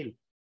detail.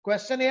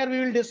 Questionnaire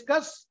we will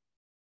discuss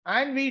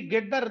and we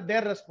get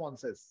their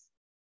responses.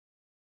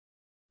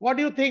 What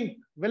do you think,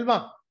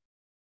 Vilma?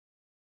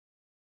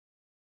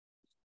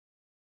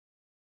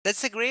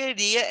 That's a great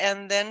idea.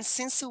 And then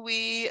since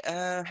we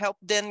help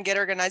them get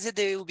organized,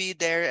 they will be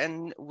there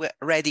and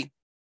ready.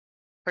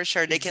 For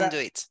sure, they can do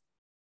it.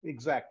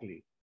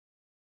 Exactly.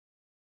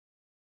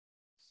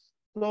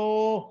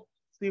 So,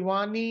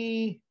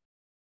 Shivani,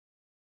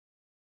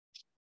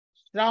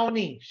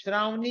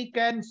 Shravani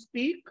can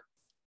speak.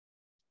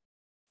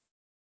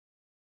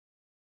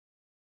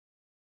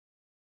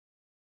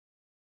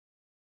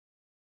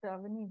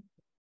 Shravani.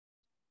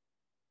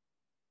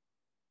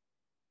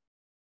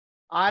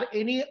 Are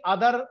any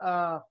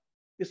other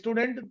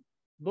student,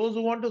 those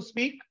who want to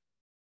speak?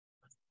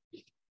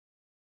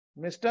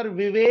 Mr.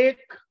 Vivek.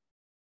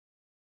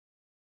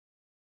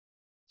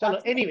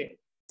 Chalo, anyway.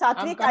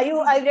 Satvik, are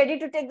you ready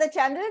to take the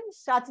challenge?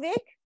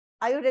 Satvik,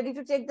 are you ready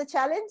to take the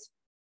challenge?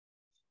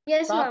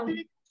 Yes,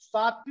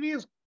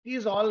 Satvik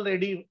is all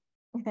ready,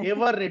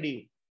 ever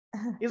ready.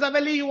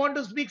 Isabelli, you want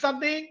to speak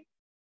something?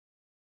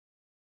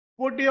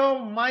 Put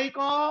your mic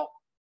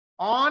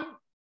on.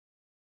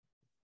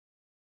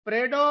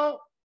 Fredo,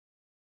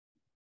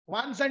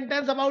 one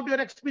sentence about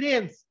your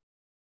experience.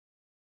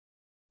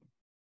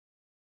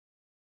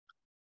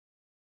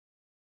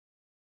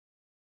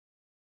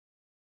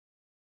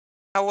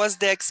 How was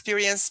the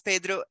experience,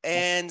 Pedro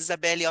and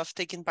Isabelle, of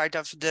taking part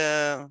of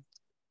the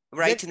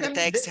writing the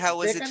text? How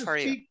was it for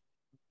you?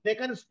 They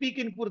can speak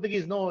in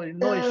Portuguese, no issue.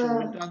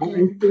 We'll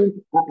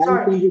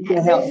I think you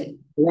can help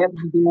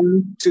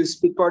them to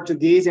speak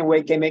Portuguese and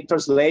we can make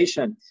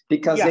translation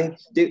because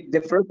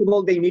first of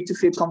all, they need to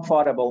feel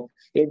comfortable.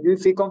 If you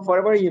feel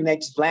comfortable in your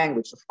next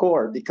language, of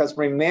course, because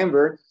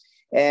remember,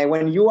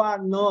 when you are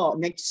not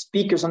native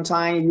speaker,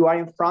 sometimes you are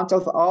in front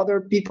of other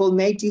people,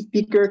 native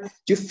speaker,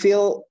 you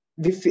feel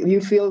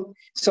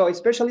so,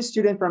 especially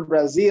students from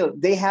Brazil,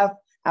 they have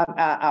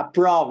a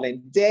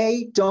problem.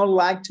 They don't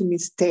like to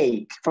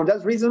mistake. For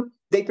that reason,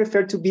 they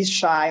prefer to be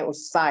shy or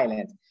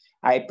silent.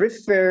 I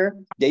prefer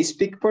they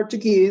speak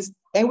Portuguese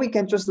and we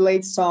can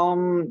translate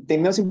the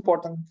most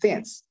important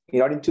things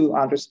in order to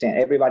understand,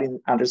 everybody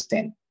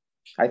understand.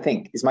 I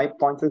think it's my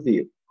point of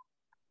view.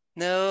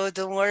 No,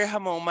 don't worry,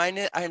 Ramon.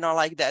 Mine are not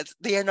like that.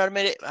 They are not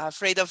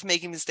afraid of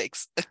making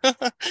mistakes.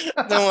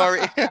 Don't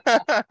worry.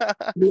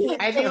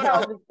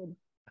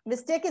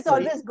 Mistake is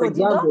always good,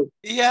 you know?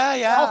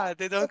 Yeah,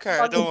 they don't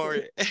care. Don't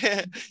worry.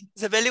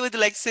 Isabelle, would you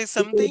like to say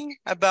something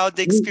about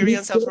the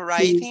experience of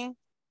writing?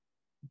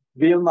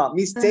 Vilma,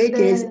 mistake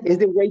is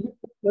the way you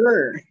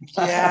learn.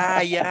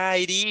 Yeah,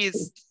 it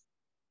is.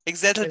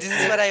 Exactly. This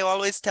is what I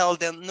always tell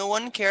them. No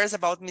one cares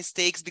about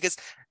mistakes because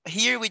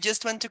here we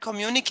just want to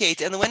communicate.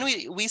 And when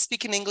we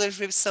speak in English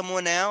with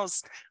someone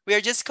else, we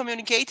are just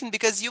communicating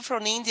because you're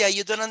from India,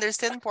 you don't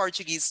understand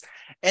Portuguese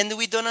and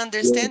we don't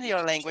understand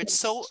your language.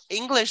 So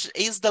English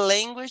is the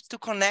language to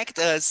connect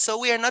us. So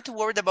we are not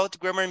worried about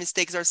grammar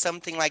mistakes or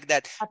something like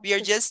that. We are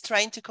just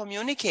trying to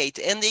communicate,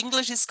 and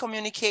English is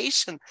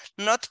communication,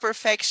 not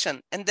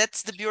perfection. And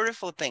that's the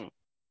beautiful thing.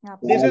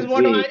 This is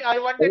what I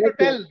wanted to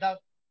tell.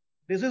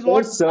 This is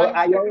what also,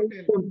 I always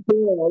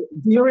compare.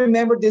 Do you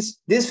remember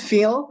this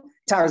film,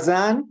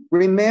 Tarzan.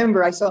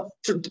 Remember, I saw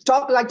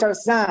talk like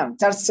Tarzan.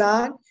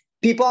 Tarzan.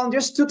 People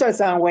understood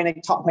Tarzan when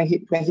he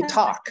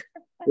talk.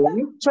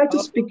 Right? Try to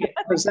speak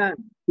Tarzan,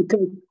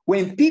 because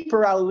when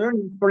people are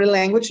learning foreign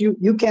language,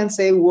 you can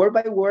say word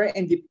by word,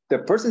 and the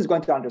person is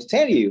going to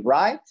understand you,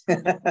 right?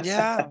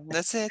 Yeah,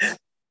 that's it.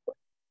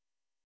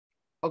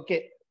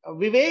 Okay.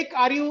 Vivek,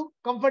 are you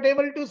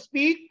comfortable to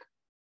speak?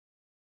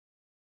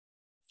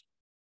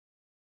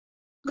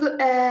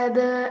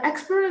 The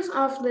experience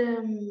of the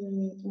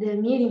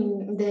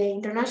meeting, the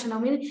international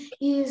meeting,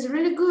 is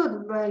really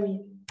good by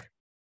me.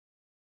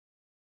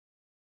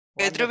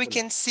 Pedro, we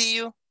Wonderful. can see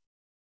you.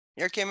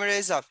 Your camera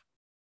is off.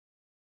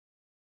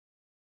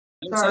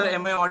 Sir,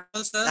 am I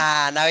audible, sir?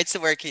 Ah, now it's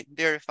working.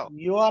 Beautiful.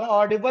 You are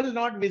audible,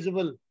 not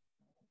visible.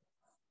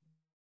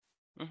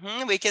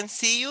 We can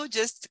see you.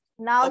 Just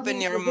Now open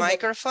your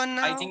microphone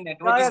now. I think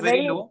network is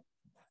very low.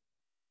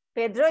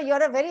 Pedro,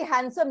 you're a very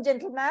handsome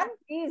gentleman.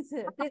 Please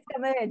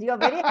come ahead. You're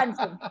very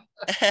handsome.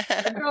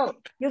 Pedro,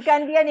 you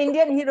can be an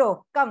Indian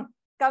hero. Come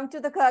to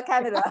the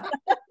camera.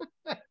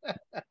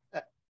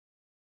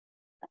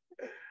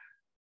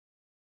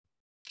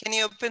 Can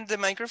you open the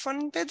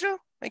microphone, Pedro?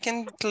 I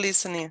can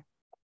listen in.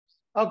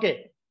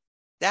 Okay.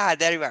 Yeah,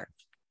 there you are.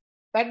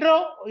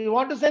 Pedro, you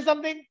want to say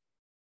something?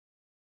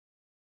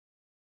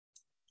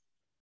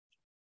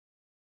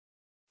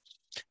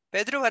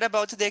 Pedro, what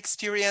about the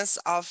experience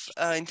of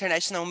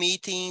international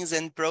meetings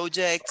and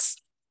projects?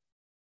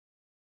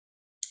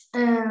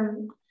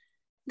 The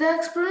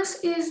experience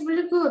is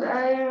really good.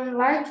 I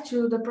like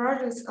the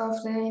projects of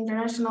the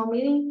international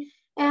meeting,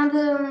 and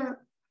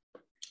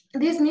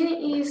this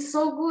meeting is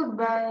so good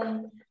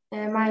by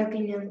my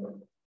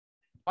opinion.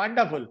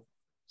 Wonderful.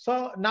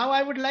 So now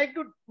I would like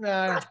to,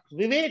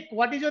 Vivek,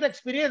 what is your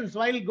experience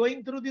while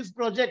going through this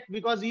project?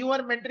 Because you are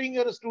mentoring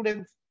your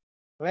students.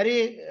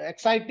 Very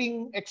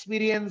exciting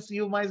experience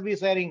you might be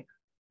sharing.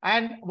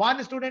 And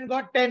one student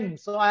got 10.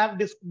 So I have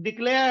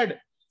declared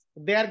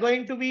they are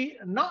going to be,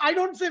 no, I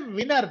don't say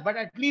winner, but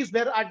at least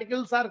their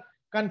articles are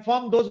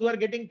confirmed, those who are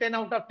getting 10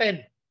 out of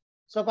 10.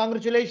 So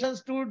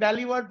congratulations to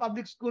Delhi World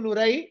Public School,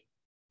 Urai.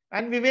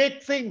 And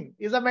Vivek Singh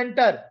is a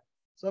mentor.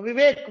 So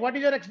Vivek, what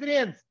is your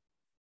experience?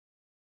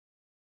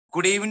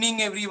 Good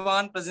evening,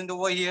 everyone present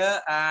over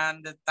here.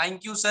 And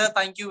thank you, sir.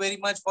 Thank you very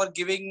much for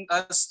giving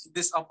us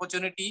this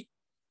opportunity.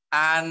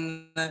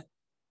 And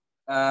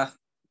at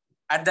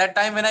that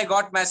time, when I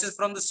got message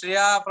from the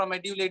Shreya, from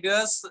Edu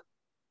Leaders,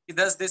 he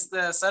does this,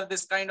 sir,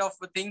 this kind of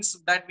things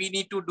that we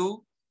need to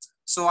do.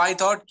 So I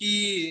thought,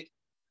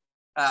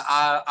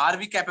 are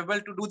we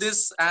capable to do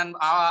this? And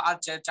our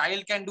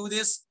child can do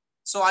this.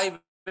 So I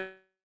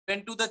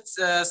went to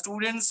the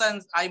students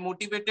and I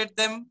motivated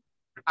them.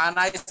 And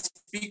I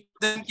speak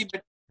to them,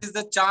 this is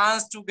the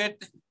chance to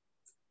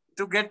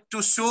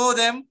show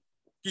them,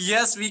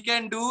 yes, we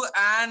can do.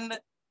 And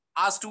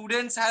our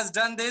students has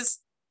done this,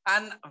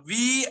 and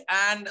we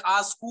and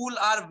our school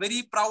are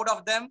very proud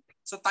of them.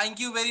 So thank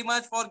you very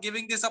much for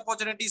giving this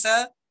opportunity,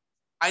 sir.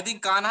 I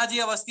think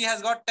Kanhaji Avasti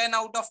has got 10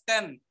 out of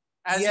 10,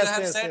 as you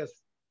have said. Yes.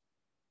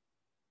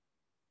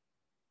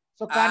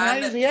 So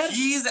Kanha is here?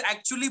 He is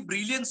actually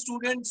brilliant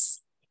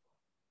students.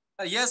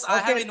 Yes, okay. I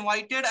have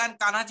invited, and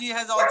Kanhaji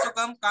has also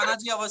come,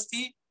 Kanhaji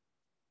Avasti.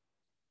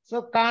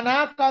 So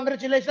Kanha,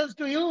 congratulations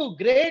to you.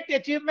 Great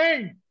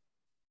achievement.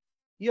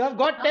 You have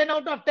got 10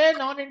 out of 10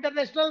 on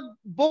international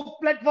book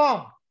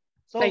platform.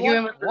 So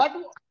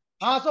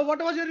what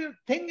was your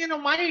thing in your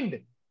mind?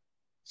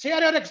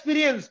 Share your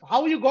experience,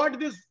 how you got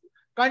this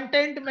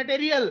content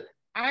material.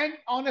 And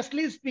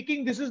honestly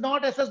speaking, this is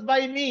not assessed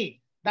by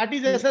me. That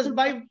is assessed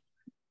by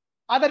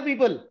other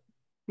people.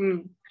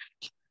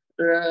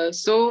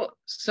 So,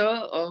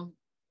 sir,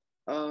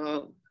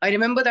 I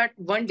remember that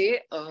one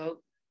day,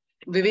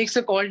 Vivek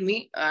sir called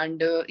me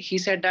and he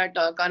said that,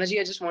 Kanaji,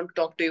 I just want to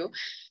talk to you.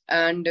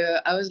 And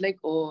I was like,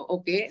 oh,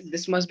 okay,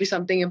 this must be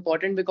something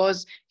important,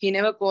 because he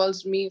never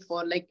calls me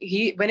for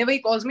whenever he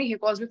calls me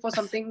for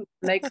something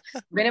like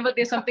whenever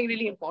there's something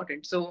really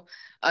important. So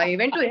I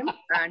went to him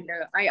and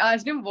I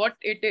asked him what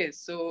it is.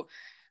 So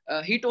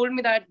he told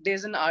me that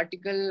there's an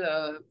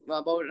article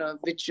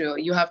about which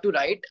you have to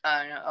write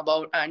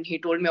about, and he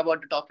told me about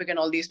the topic and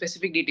all these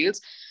specific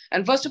details.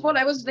 And first of all,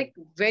 I was like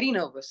very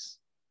nervous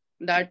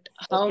that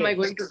how am I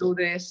going to do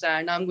this,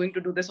 and I'm going to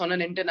do this on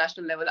an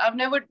international level. I've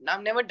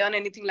never done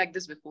anything like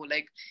this before,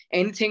 like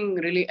anything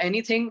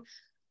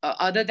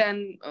other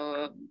than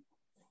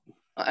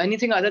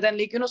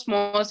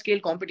small scale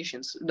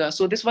competitions.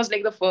 So this was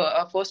like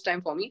the first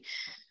time for me,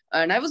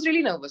 and I was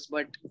really nervous,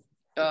 but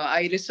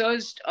I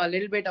researched a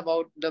little bit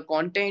about the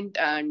content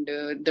and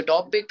the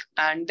topic,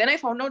 and then I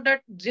found out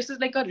that this is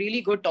like a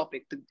really good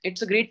topic.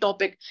 It's a great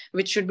topic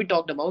which should be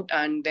talked about.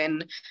 And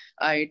then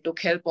I took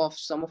help of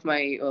some of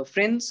my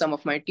friends, some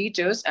of my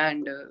teachers,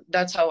 and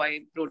that's how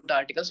I wrote the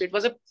article. So it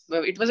was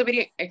a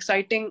very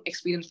exciting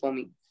experience for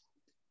me.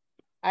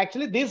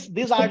 Actually,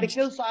 these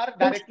articles are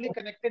directly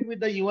connected with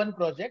the UN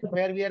project,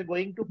 where we are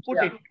going to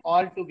put it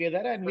all together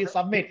and we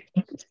submit.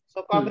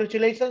 So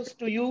congratulations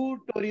to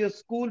you, to your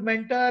school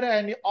mentor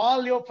and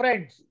all your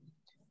friends.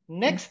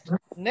 Next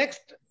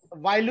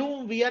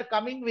volume we are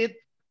coming with,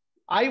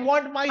 I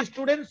want my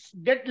students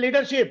get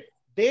leadership.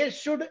 They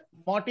should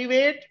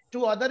motivate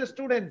to other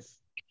students.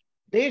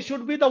 They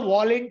should be the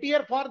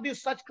volunteer for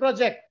this such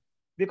project,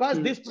 because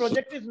this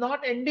project is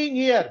not ending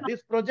here.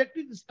 This project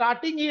is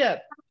starting here.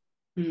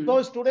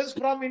 So students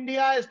from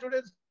India,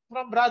 students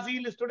from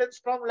Brazil, students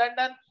from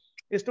London,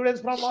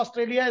 students from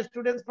Australia,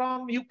 students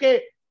from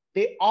UK,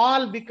 they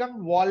all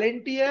become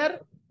volunteer.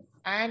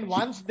 And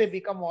once they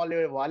become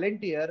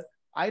volunteer,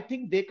 I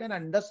think they can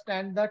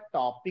understand the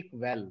topic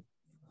well.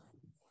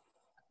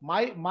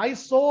 My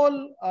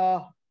sole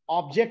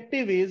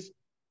objective is,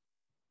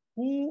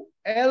 who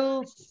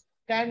else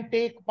can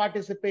take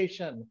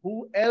participation?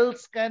 Who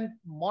else can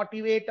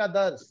motivate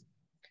others?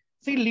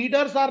 See,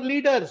 leaders are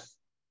leaders.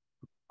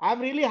 I'm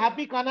really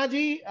happy,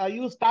 Kanaji.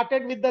 You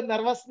started with the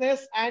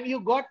nervousness and you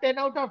got 10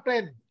 out of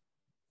 10.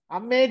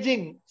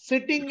 Amazing.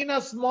 Sitting in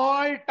a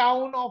small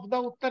town of the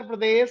Uttar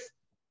Pradesh,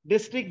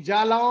 district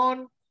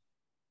Jalan.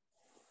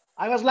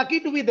 I was lucky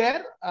to be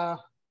there.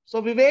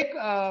 So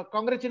Vivek,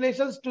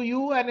 congratulations to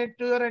you and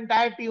to your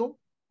entire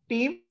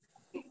team.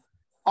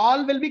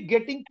 All will be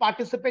getting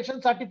participation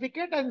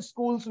certificate, and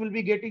schools will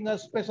be getting a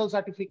special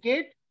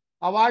certificate,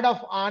 award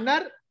of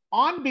honor.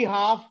 On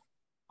behalf,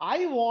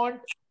 I want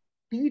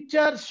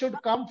teachers should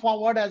come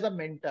forward as a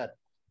mentor.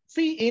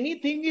 See,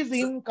 anything is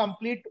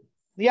incomplete.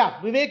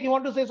 Yeah, Vivek, you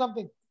want to say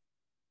something?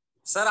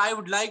 Sir, I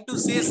would like to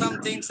say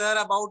something, sir,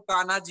 about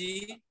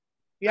Kanhaji.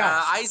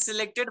 Yeah. I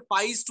selected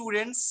 5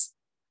 students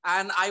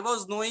and I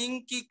was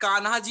knowing ki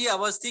Kanhaji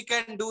Avasti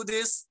can do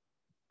this.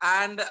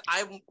 And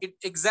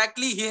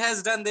exactly he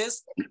has done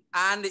this.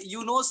 And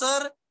you know,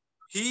 sir,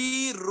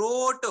 he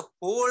wrote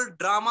whole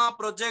drama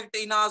project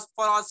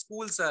for our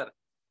school, sir.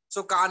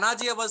 So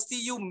Kanhaji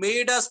Avasti, you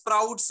made us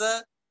proud,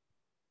 sir.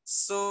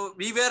 So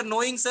we were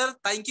knowing, sir.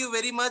 Thank you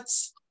very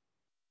much.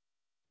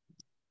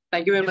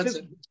 Thank you very much,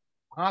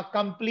 sir.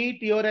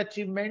 Complete your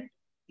achievement.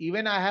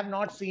 Even I have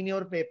not seen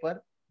your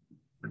paper.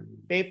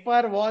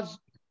 Paper was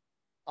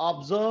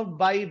observed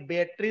by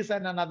Beatrice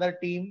and another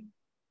team.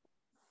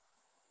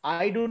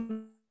 I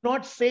do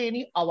not say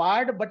any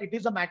award, but it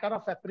is a matter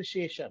of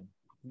appreciation.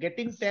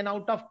 Getting 10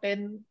 out of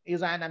 10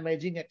 is an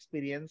amazing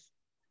experience.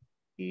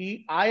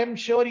 I am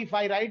sure if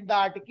I write the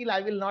article,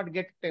 I will not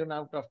get 10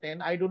 out of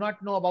 10. I do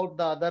not know about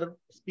the other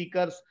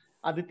speakers,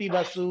 Aditi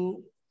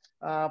Basu,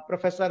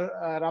 Professor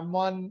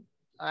Ramon,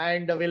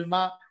 and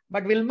Vilma.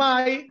 But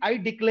Vilma, I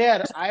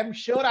declare, I am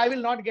sure I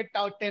will not get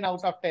 10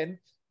 out of 10.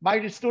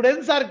 My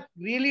students are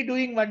really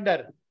doing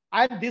wonder.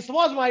 And this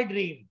was my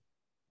dream.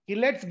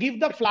 Let's give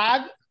the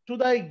flag to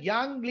the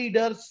young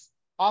leaders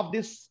of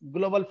this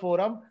global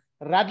forum,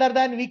 rather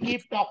than we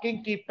keep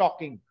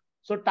talking.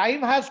 So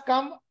time has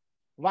come.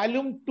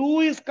 Volume 2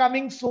 is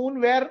coming soon,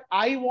 where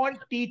I want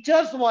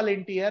teachers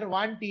volunteer,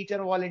 one teacher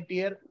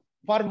volunteer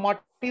for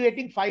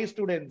motivating 5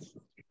 students.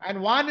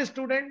 And one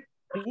student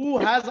who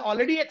has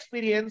already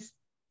experienced,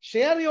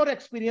 share your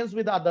experience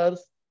with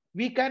others.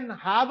 We can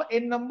have a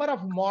number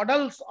of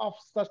models of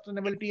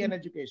sustainability and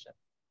education.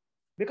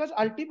 Because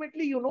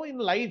ultimately, you know, in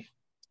life,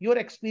 your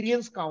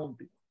experience count,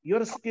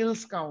 your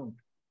skills count,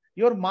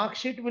 your mark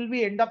sheet will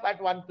be end up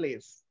at one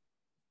place.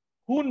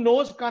 Who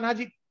knows,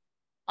 Kanhaji,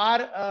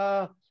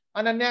 or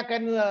Ananya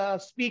can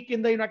speak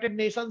in the United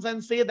Nations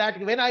and say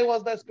that when I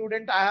was the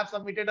student, I have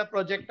submitted a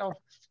project of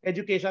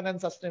education and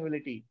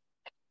sustainability.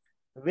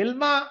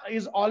 Vilma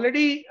is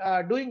already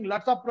doing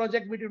lots of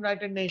projects with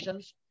United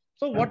Nations.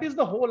 So what is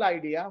the whole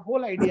idea?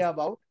 Whole idea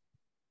about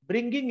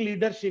bringing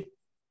leadership,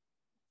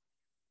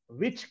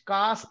 which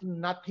casts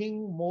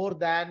nothing more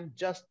than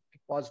just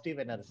positive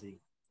energy.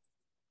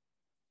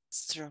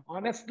 It's true.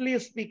 Honestly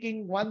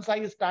speaking, once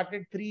I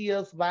started 3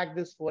 years back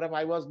this forum,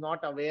 I was not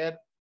aware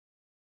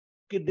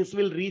that this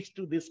will reach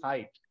to this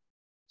height.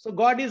 So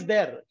God is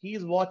there. He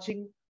is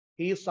watching.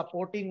 He is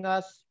supporting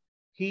us.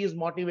 He is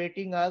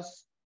motivating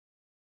us.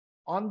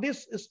 On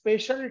this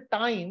special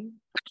time,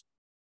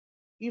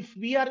 if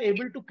we are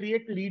able to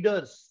create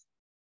leaders,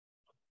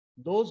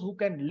 those who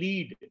can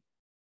lead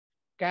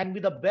can be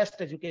the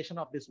best education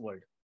of this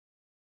world.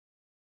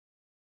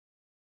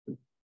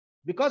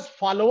 Because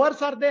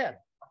followers are there.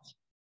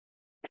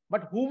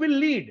 But who will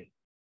lead?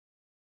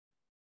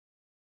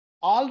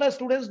 All the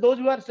students, those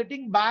who are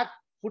sitting back,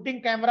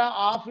 putting camera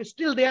off,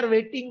 still they are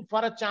waiting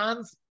for a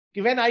chance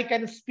when I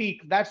can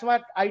speak. That's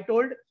what I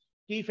told.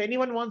 If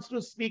anyone wants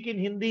to speak in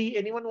Hindi,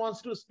 anyone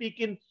wants to speak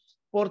in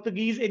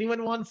Portuguese,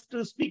 anyone wants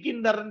to speak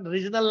in the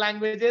regional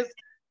languages,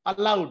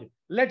 allowed.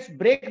 Let's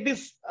break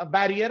this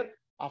barrier.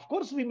 Of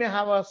course, we may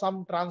have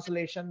some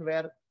translation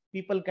where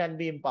people can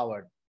be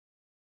empowered.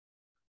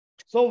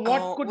 So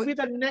what could be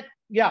the next?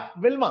 Yeah,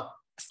 Vilma.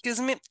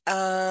 Excuse me,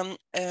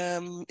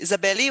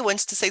 Isabelle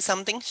wants to say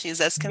something.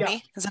 She's asking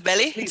me. Isabelle,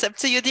 it's up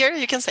to you, dear.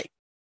 You can say.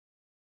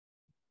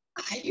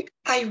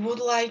 I would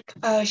like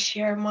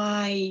share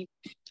my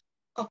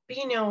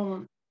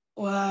opinion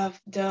of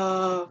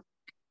the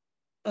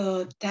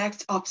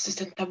text of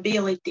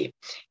sustainability.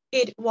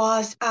 It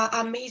was an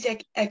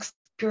amazing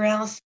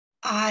experience.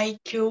 I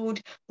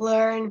could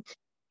learn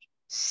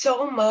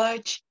so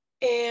much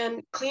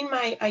and clean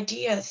my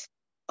ideas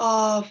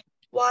of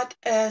what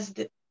is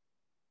the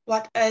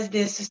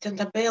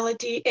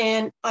sustainability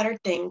and other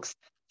things.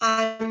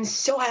 I'm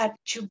so happy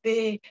to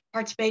be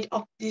participate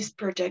of this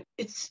project.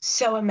 It's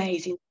so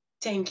amazing.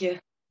 Thank you.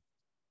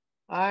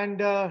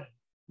 And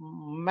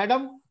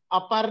Madam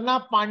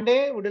Aparna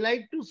Pandey, would you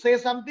like to say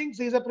something?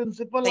 She is a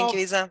principal Thank of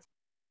you, Isa.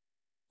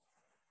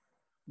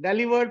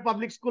 Delhi World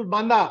Public School,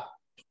 Banda.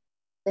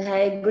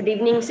 Hi, good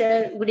evening,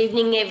 sir. Good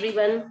evening,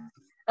 everyone.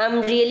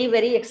 I'm really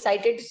very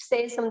excited to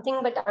say something,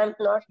 but I'm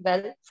not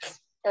well.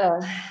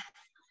 Uh,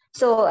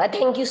 so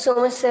thank you so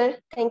much, sir.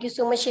 Thank you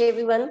so much,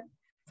 everyone,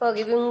 for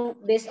giving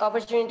this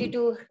opportunity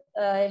to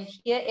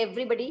hear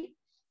everybody.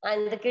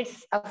 And the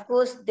kids, of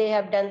course, they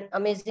have done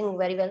amazing,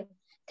 very well.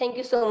 Thank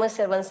you so much,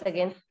 sir, once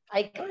again.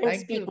 I can't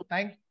speak.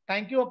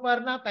 Thank you,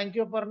 Aparna. Thank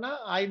you, Aparna.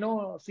 I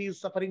know she is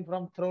suffering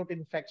from throat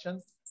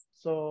infection.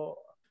 So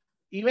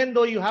even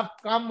though you have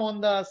come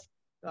on the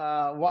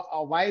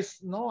voice,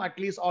 no, at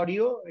least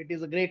audio, it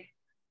is a great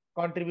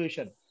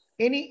contribution.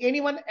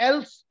 Anyone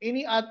else?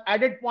 Any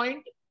added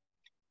point?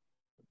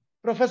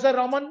 Professor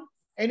Raman,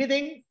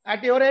 anything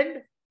at your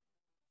end?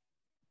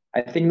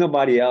 I think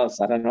nobody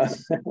else. I don't know.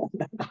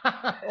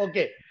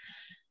 Okay.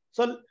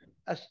 So,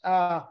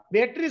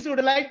 Beatrice, would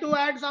you like to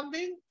add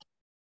something?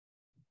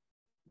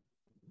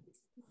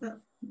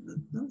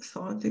 Não,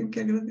 só tenho que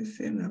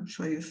agradecer, né?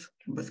 Só isso.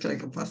 Basically,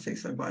 que eu faço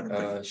isso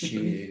agora.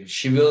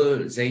 She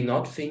will say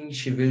nothing.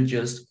 She will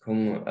just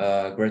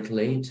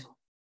congratulate.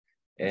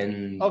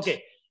 And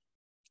okay,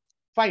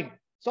 fine.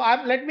 So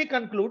let me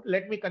conclude.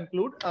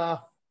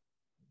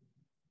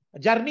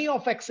 Journey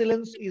of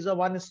excellence is a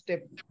one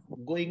step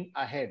going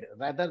ahead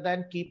rather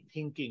than keep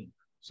thinking.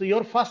 So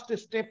your first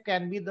step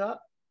can be the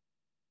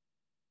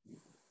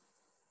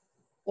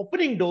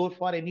opening door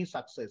for any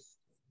success.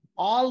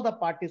 All the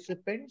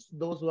participants,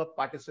 those who have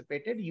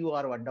participated, you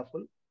are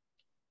wonderful.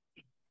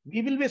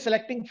 We will be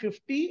selecting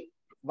 50.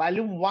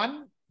 Volume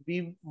 1,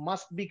 we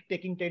must be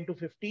taking 10 to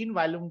 15.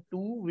 Volume 2,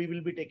 we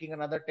will be taking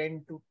another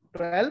 10 to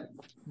 12.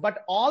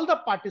 But all the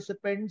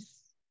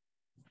participants,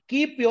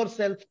 keep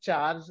yourself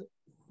charged,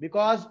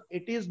 because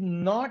it is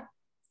not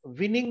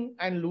winning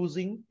and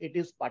losing, it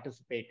is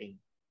participating.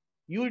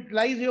 You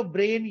utilize your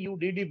brain, you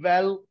did it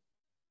well,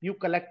 you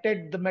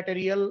collected the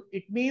material.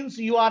 It means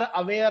you are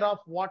aware of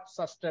what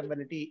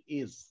sustainability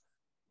is.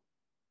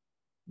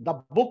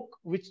 The book,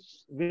 which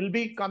will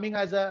be coming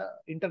as an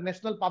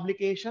international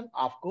publication,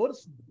 of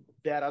course,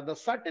 there are the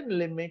certain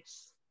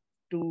limits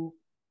to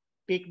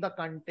take the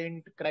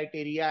content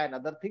criteria and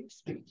other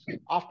things.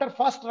 After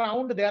first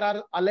round, there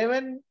are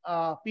 11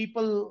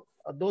 people,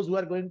 those who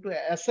are going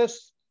to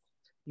assess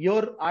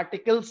your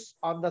articles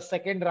on the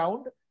second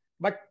round.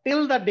 But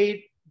till the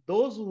date,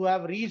 those who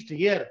have reached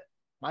here,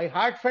 my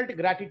heartfelt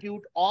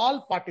gratitude,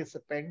 all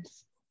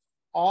participants,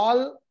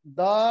 all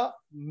the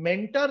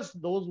mentors,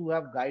 those who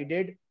have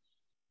guided.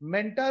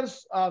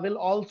 Mentors will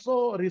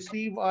also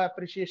receive an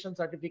appreciation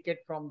certificate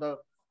from the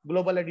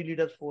Global Edu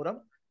Leaders Forum.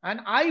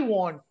 And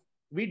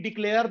we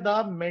declare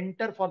the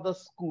mentor for the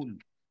school.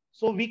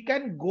 So we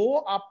can go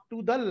up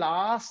to the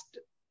last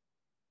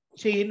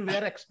chain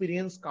where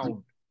experience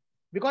count.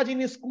 Because in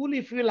a school,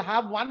 if you will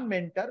have one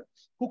mentor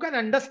who can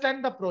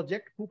understand the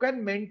project, who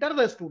can mentor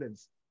the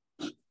students.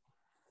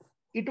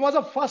 It was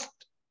a first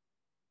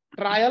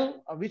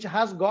trial which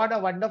has got a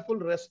wonderful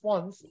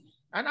response.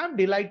 And I'm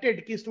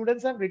delighted that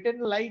students have written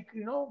like,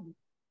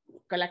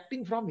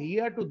 collecting from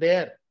here to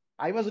there.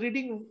 I was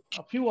reading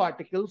a few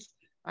articles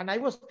and I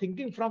was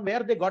thinking from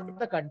where they got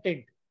the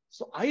content.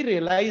 So I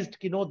realized,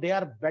 they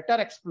are better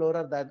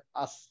explorer than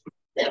us.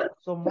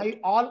 So my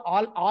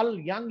all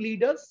young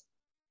leaders,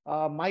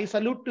 my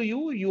salute to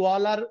you. You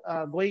all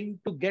are going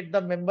to get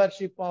the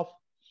membership of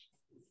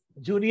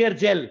Junior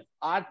Gel.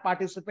 Art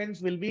participants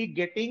will be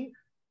getting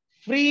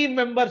free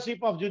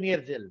membership of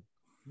Junior Gel.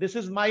 This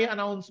is my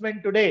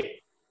announcement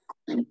today.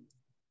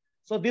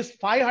 So this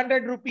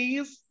 500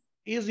 rupees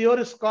is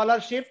your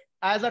scholarship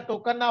as a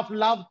token of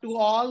love to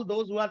all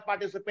those who are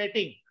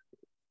participating.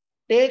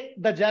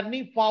 Take the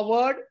journey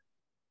forward.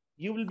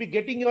 You will be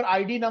getting your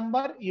ID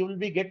number. You will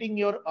be getting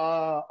your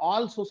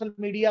all social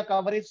media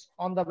coverage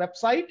on the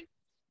website,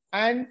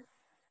 and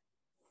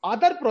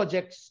other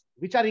projects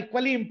which are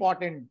equally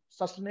important.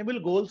 Sustainable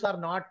goals are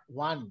not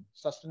one.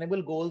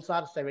 Sustainable goals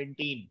are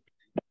 17.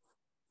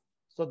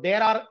 So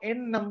there are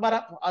n number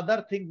of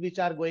other things which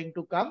are going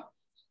to come.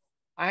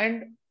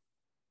 And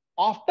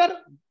after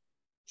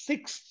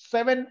 6,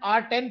 7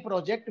 or 10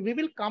 project, we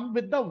will come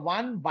with the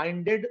one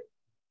binded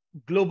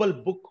global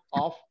book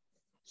of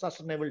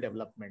sustainable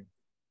development.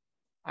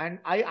 And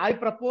I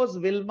propose,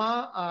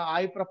 Vilma,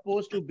 I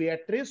propose to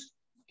Beatrice,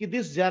 that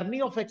this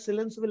journey of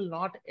excellence will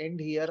not end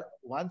here.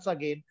 Once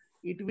again,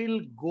 it will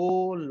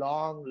go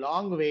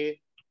long way.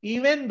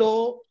 Even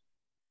though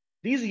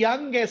these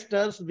young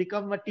youngsters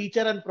become a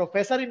teacher and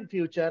professor in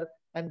future,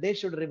 and they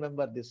should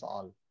remember this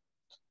all.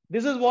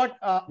 This is what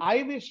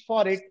I wish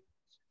for it.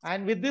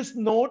 And with this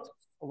note,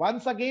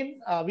 once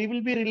again, we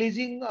will be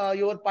releasing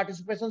your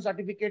participation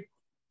certificate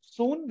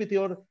soon with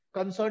your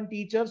concerned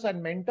teachers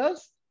and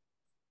mentors.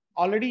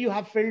 Already you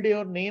have filled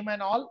your name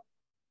and all.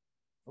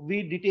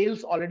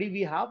 Details already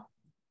we have.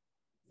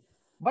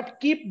 But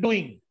keep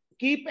doing,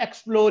 keep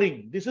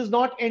exploring. This is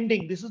not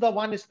ending. This is the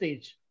one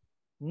stage.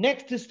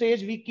 Next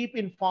stage, we keep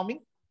informing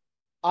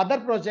other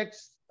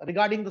projects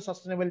regarding the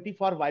sustainability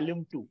for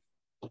volume 2.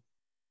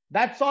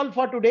 That's all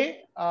for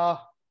today.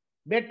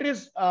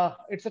 Beatrice,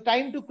 it's a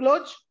time to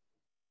close.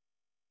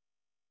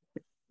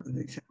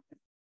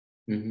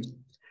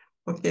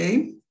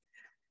 Okay.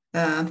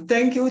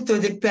 Thank you to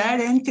the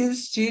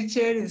parents,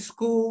 teachers,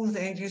 schools,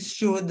 and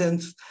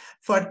students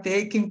for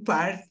taking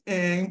part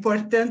in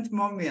important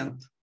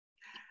moment.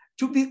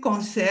 To be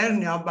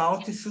concerned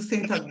about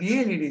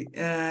sustainability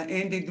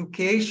and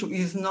education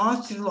is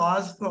not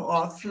loss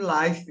of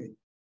life.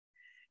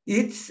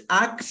 It's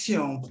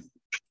action.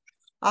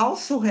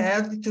 Also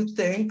have to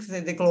thank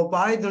the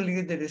Global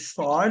Leaders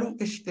Forum,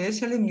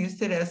 especially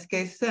Mr.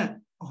 SK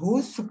Singh,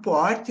 who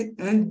support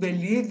and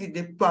believe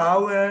the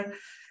power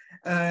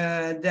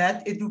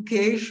that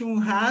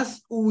education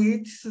has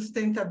with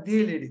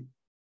sustainability,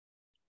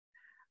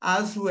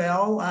 as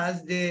well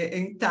as the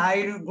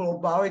entire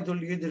Global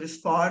Leaders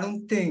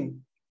Forum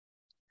team.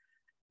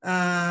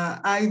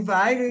 I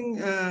invite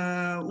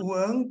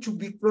one to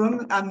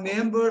become a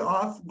member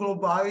of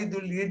Global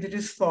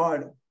Leaders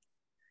Forum.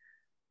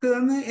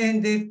 Come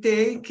and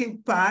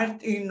take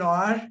part in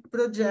our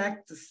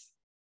projects.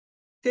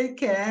 Take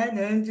care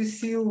and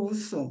see you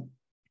soon.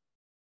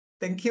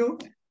 Thank you.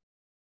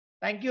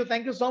 Thank you.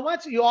 Thank you so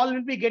much. You all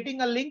will be getting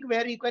a link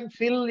where you can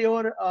fill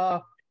your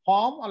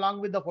form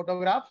along with the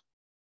photograph.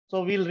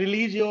 So we'll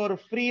release your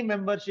free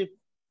membership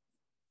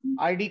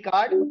ID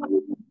card.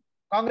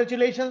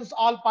 Congratulations,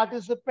 all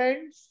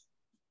participants.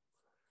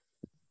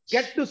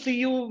 Get to see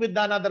you with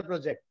another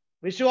project.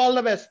 Wish you all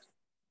the best.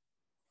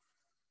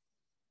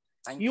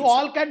 You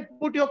all can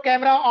put your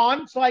camera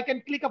on so I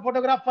can click a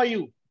photograph for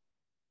you.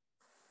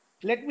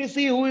 Let me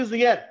see who is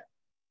here.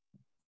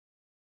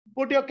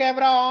 Put your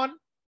camera on,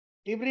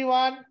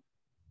 everyone.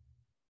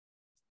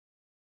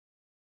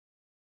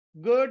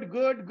 Good,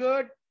 good,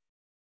 good.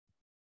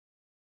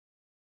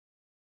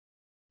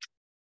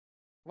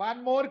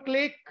 One more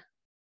click.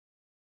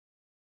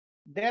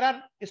 There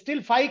are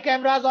still 5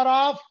 cameras are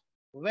off.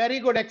 Very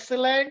good.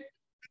 Excellent.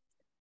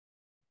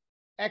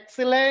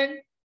 Excellent.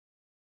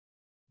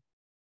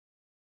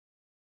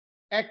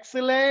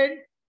 Excellent.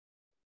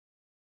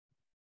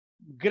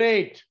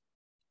 Great.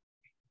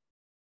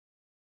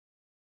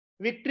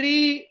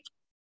 Victory.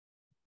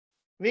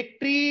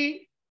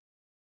 Victory.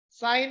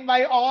 Signed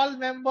by all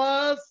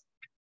members.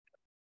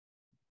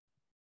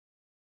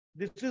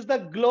 This is the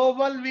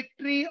global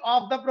victory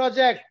of the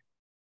project.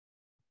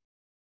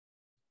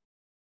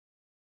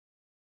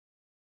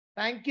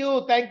 Thank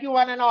you. Thank you,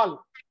 one and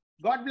all.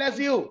 God bless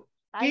you.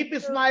 Keep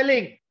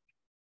smiling.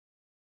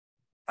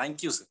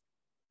 Thank you, sir.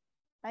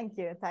 Thank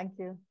you. Thank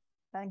you.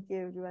 Thank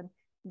you, everyone.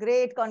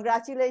 Great.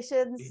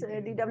 Congratulations,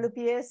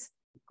 DWPS.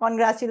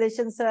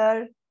 Congratulations,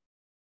 sir.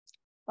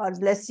 God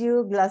bless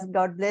you.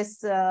 God bless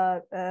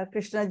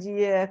Krishna ji.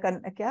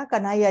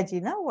 Kanhaiya ji,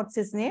 na? What's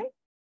his name?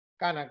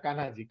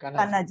 Kanha ji.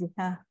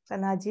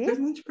 Kanha ji.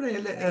 Pergunte para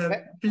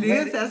ele,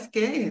 please ask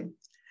him.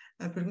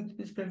 A pergunta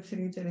que espero que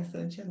seria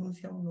interessante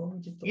anunciar o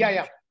nome de todos.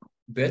 Yeah.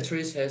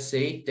 Beatrice has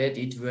said that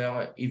it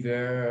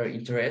were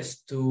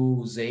interest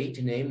to say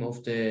the name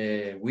of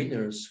the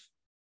winners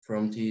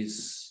from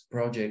this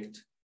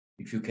project.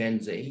 If you can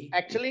say.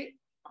 Actually,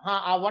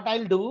 what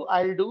I'll do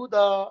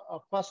the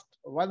first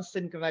one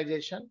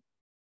synchronization,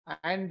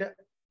 and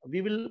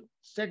we will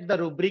set the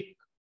rubric.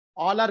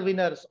 All are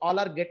winners. All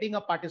are getting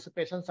a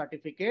participation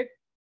certificate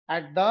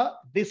at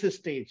this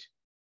stage.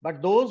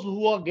 But those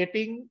who are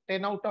getting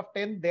 10 out of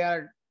 10, they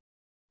are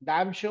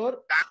damn sure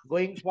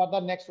going for the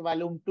next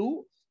volume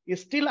 2.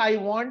 Still, I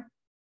want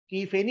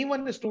if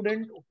anyone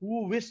student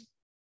who wish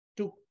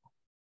to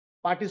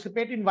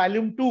participate in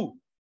volume 2,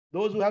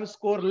 those who have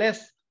scored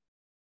less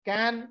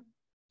can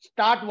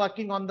start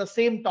working on the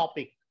same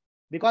topic,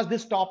 because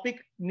this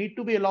topic need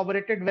to be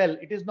elaborated well.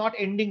 It is not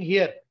ending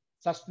here.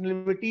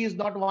 Sustainability is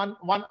not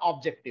one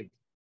objective.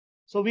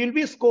 So we'll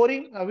be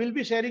scoring, we'll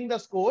be sharing the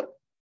score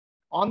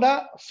on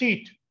the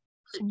sheet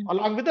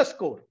along with the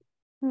score.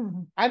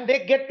 And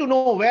they get to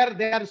know where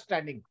they are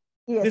standing.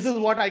 Yes. This is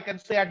what I can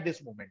say at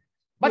this moment.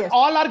 But yes,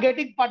 all are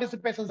getting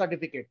participation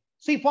certificate.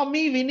 See, for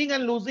me, winning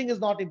and losing is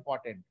not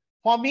important.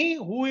 For me,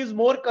 who is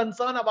more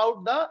concerned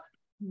about the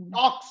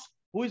talks,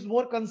 who is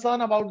more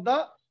concerned about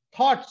the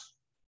thoughts.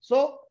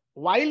 So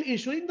while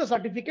issuing the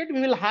certificate,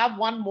 we will have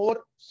one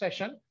more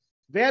session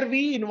where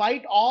we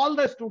invite all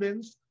the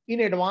students in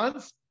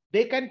advance.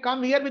 They can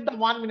come here with the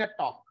 1-minute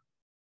talk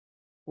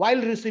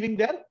while receiving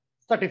their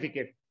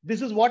certificate.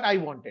 This is what I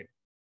wanted.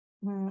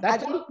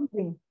 That's all.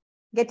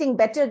 Getting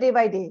better day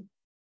by day.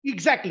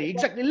 Exactly.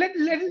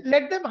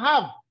 Let them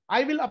have.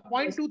 I will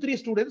appoint 2-3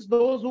 students,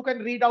 those who can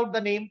read out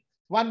the name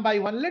one by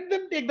one. Let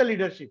them take the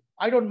leadership.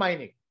 I don't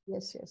mind it.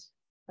 Yes.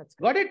 That's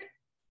good. Got it?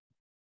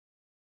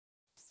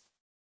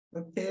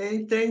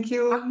 Okay, thank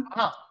you.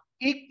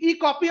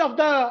 E-copy of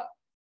the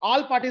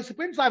all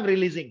participants I'm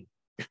releasing.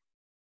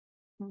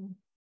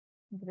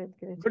 Great,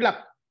 great. Good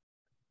luck.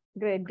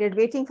 Great, great.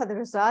 Waiting for the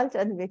result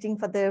and waiting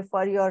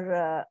for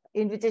your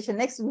invitation,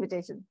 next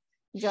invitation.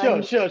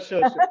 Sure.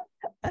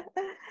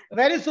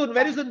 Very soon,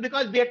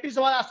 because Beatrice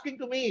was asking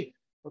to me,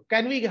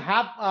 can we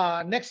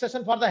have next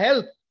session for the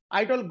health?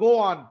 I told go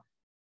on.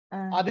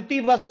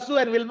 Aditi,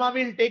 Vasu and Vilma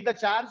will take the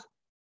charge.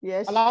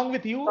 Yes. Along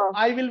with you,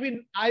 I will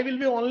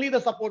be only the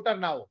supporter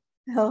now.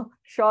 Oh,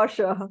 sure.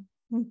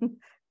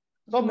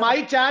 So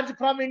my charge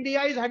from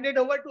India is handed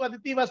over to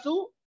Aditi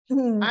Vasu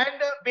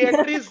and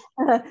Beatrice.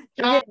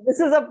 This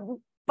is a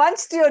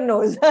punch to your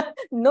nose.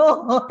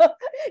 No,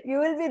 you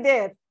will be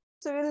there.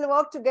 So we will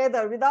work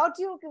together. Without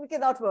you, we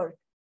cannot work.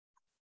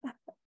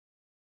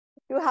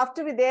 You have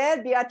to be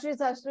there. Beatrice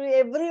has to be,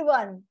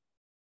 everyone.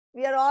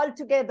 We are all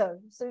together.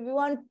 So we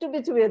want to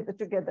be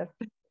together.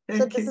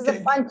 So this is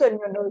a punch on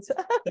your nose.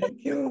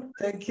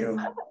 Thank you.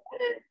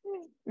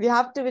 We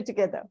have to be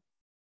together.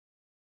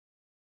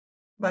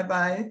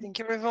 Bye-bye. Thank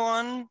you,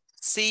 everyone.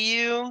 See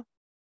you.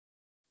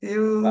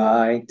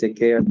 Bye. Take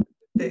care.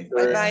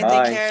 Bye-bye.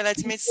 Take care.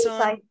 Let's meet soon.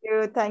 Thank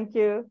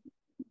you.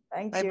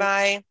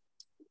 Bye-bye.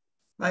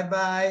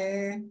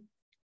 Bye-bye.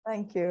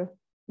 Thank you.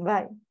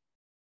 Bye.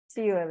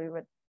 See you,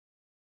 everyone.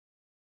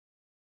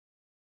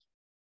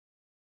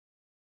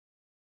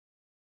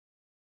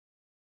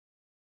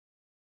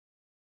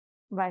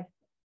 Bye.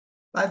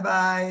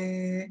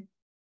 Bye-bye.